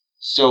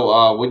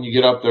 So when you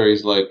get up there,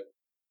 he's like,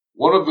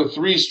 "One of the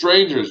 3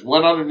 strangers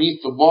went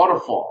underneath the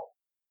waterfall,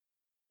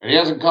 and he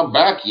hasn't come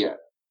back yet."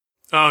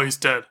 Oh, he's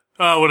dead.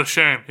 Oh, what a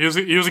shame. He was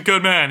a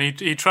good man.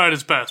 He tried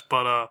his best,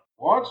 but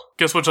what?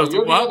 Guess what? You're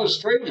the other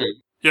stranger.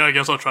 Yeah, I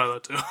guess I'll try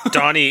that too.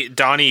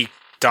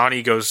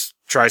 Donnie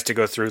tries to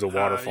go through the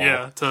waterfall.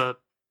 Yeah, to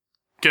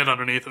get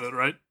underneath of it,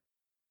 right?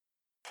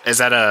 Is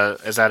that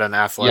an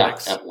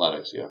athletics? Yeah,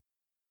 athletics. Yeah.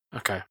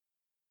 Okay.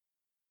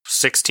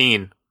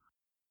 16.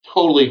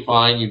 Totally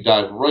fine. You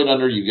dive right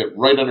under. You get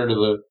right under to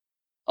the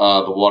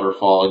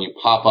waterfall, and you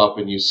pop up,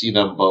 and you see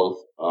them both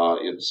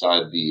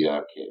inside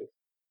the cave.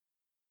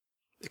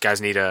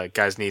 Guys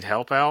need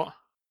help out?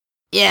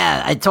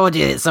 Yeah, I told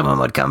you that someone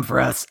would come for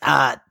us.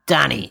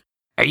 Donnie,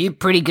 are you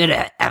pretty good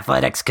at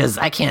athletics? Because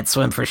I can't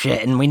swim for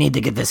shit, and we need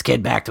to get this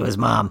kid back to his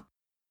mom.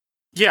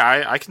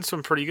 Yeah, I can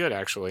swim pretty good,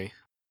 actually.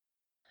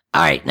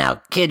 All right,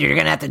 now, kid, you're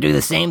going to have to do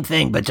the same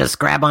thing, but just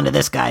grab onto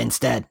this guy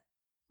instead.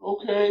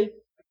 Okay.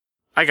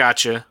 I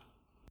gotcha.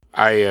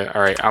 All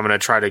right, I'm going to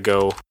try to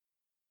go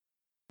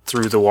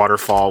through the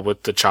waterfall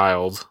with the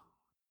child.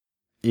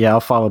 Yeah,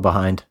 I'll follow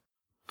behind.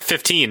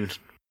 15.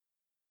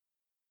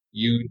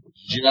 You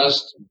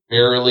just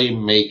barely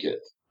make it.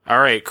 All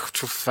right,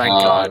 thank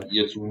God.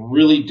 It's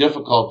really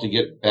difficult to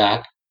get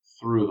back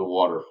through the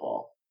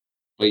waterfall.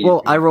 But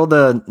I rolled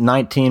a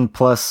 19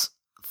 plus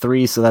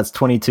 3, so that's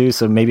 22,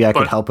 so maybe I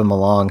could help him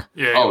along.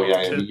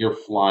 Yeah. You're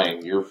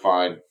flying. You're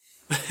fine.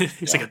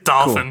 He's like a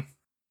dolphin. Cool.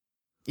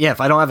 Yeah,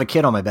 if I don't have a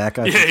kid on my back,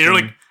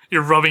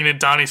 you're rubbing it in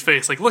Donnie's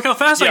face. Like, look how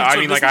fast I can swim.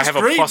 I mean, like, I have a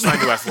plus 9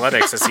 to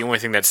athletics. That's the only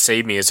thing that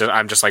saved me is that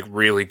I'm just, like,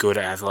 really good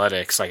at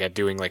athletics, like, at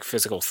doing, like,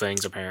 physical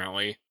things,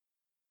 apparently.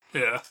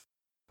 Yeah.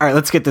 All right,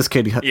 let's get this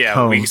kid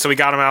home. So we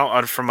got him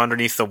out from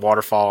underneath the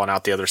waterfall and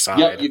out the other side.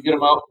 Yeah, you get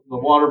him out from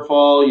the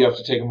waterfall. You have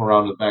to take him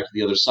around and back to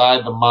the other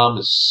side. The mom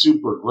is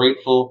super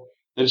grateful.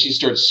 Then she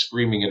starts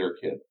screaming at her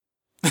kid.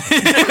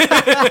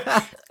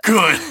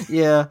 Good.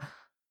 Yeah.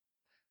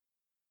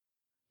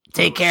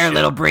 Take care,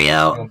 little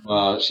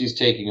Brio. She's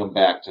taking him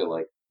back to,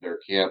 like, their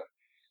camp.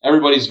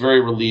 everybody's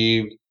very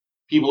relieved.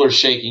 People are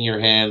shaking your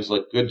hands,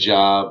 like, good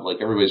job. Like,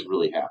 everybody's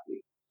really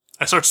happy.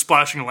 I start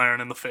splashing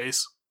Laren in the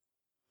face.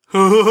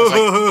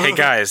 Like, hey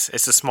guys,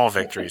 it's the small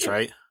victories,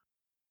 right?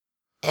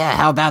 Yeah,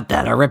 how about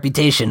that? Our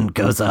reputation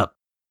goes up.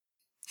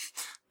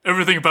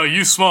 Everything about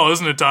you small,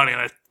 isn't it, Donnie?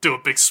 And I do a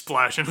big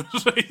splash in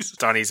his face.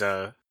 Donnie's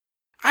I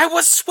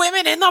was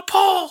swimming in the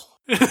pool!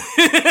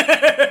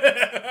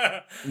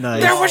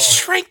 Nice. There was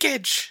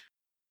shrinkage!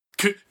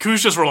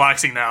 Ku's just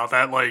relaxing now.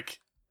 That, like,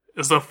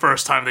 is the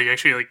first time they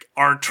actually, like,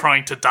 aren't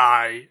trying to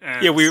die.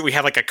 And yeah, we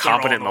had, like, a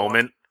competent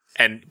moment,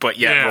 but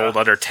yet rolled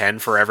under 10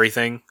 for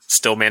everything.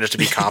 Still managed to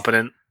be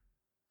competent.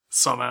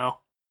 Somehow.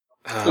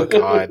 Oh,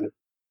 God.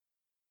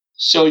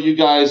 So you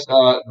guys,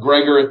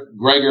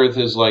 Gregorith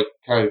is like,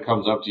 kind of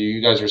comes up to you.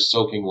 You guys are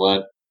soaking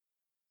wet.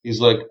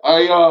 He's like,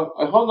 I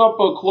hung up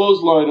a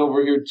clothesline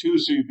over here too,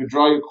 so you could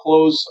dry your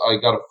clothes. I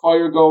got a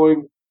fire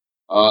going,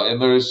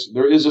 and there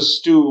is a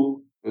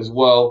stew as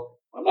well.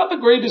 I'm not the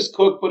greatest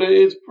cook, but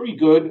it's pretty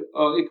good.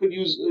 It could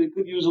use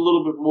a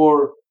little bit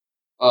more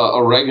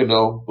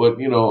oregano, but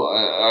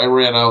I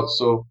ran out,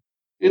 so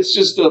it's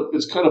just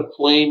it's kind of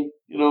plain,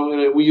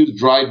 and we use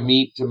dried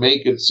meat to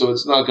make it, so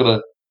it's not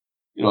gonna.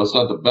 It's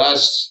not the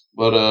best,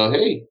 but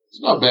hey,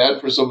 it's not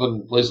bad for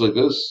something place like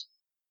this.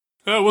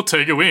 We'll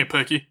take it. We ain't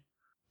picky.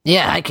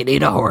 Yeah, I could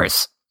eat a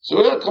horse.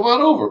 So yeah, come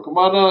on over.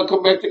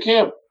 Come back to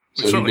camp.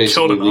 So he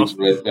basically leads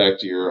right back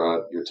to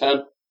your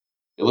tent.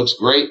 It looks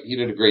great. He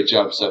did a great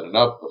job setting it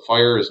up. The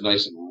fire is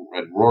nice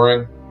and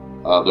roaring.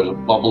 There's a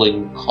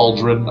bubbling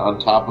cauldron on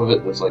top of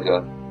it that's like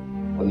a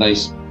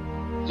nice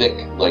thick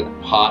like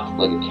pot,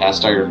 like a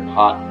cast iron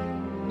pot.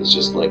 It's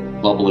just like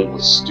bubbling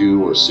with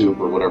stew or soup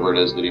or whatever it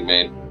is that he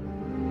made.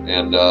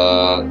 And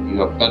you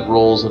have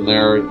bedrolls in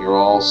there, and you're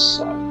all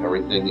set.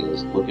 Everything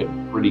is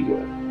looking pretty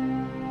good.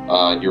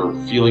 You're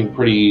feeling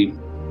pretty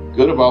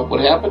good about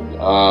what happened.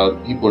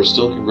 People are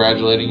still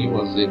congratulating you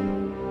once they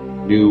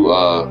knew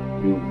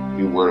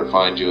where to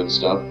find you and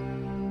stuff.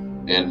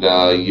 And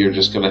you're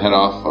just going to head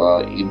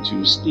off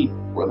into sleep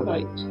for the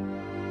night.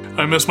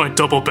 I miss my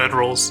double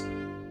bedrolls.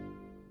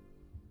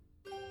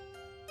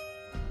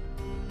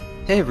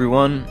 Hey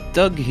everyone,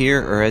 Doug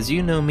here, or as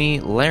you know me,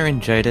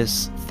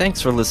 Laryngitis.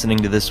 Thanks for listening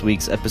to this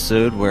week's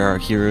episode where our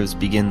heroes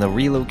begin the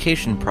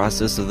relocation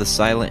process of the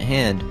Silent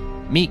Hand.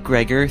 Meet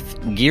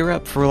Gregorth, gear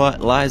up for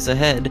what lies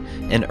ahead,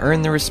 and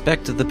earn the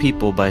respect of the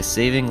people by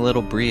saving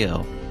little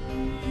Brio.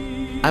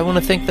 I want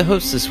to thank the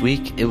hosts this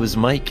week. It was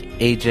Mike,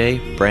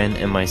 AJ, Bren,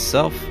 and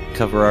myself.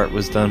 Cover art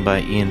was done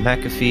by Ian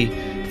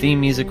McAfee.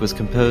 Theme music was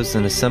composed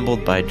and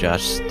assembled by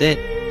Josh Stitt.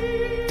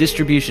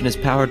 Distribution is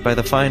powered by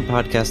the fine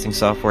podcasting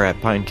software at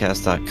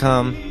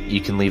pinecast.com. You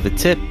can leave a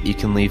tip, you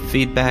can leave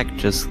feedback,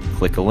 just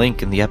click a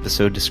link in the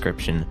episode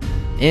description.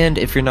 And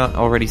if you're not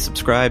already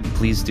subscribed,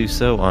 please do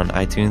so on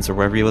iTunes or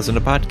wherever you listen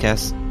to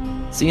podcasts.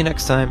 See you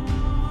next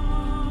time.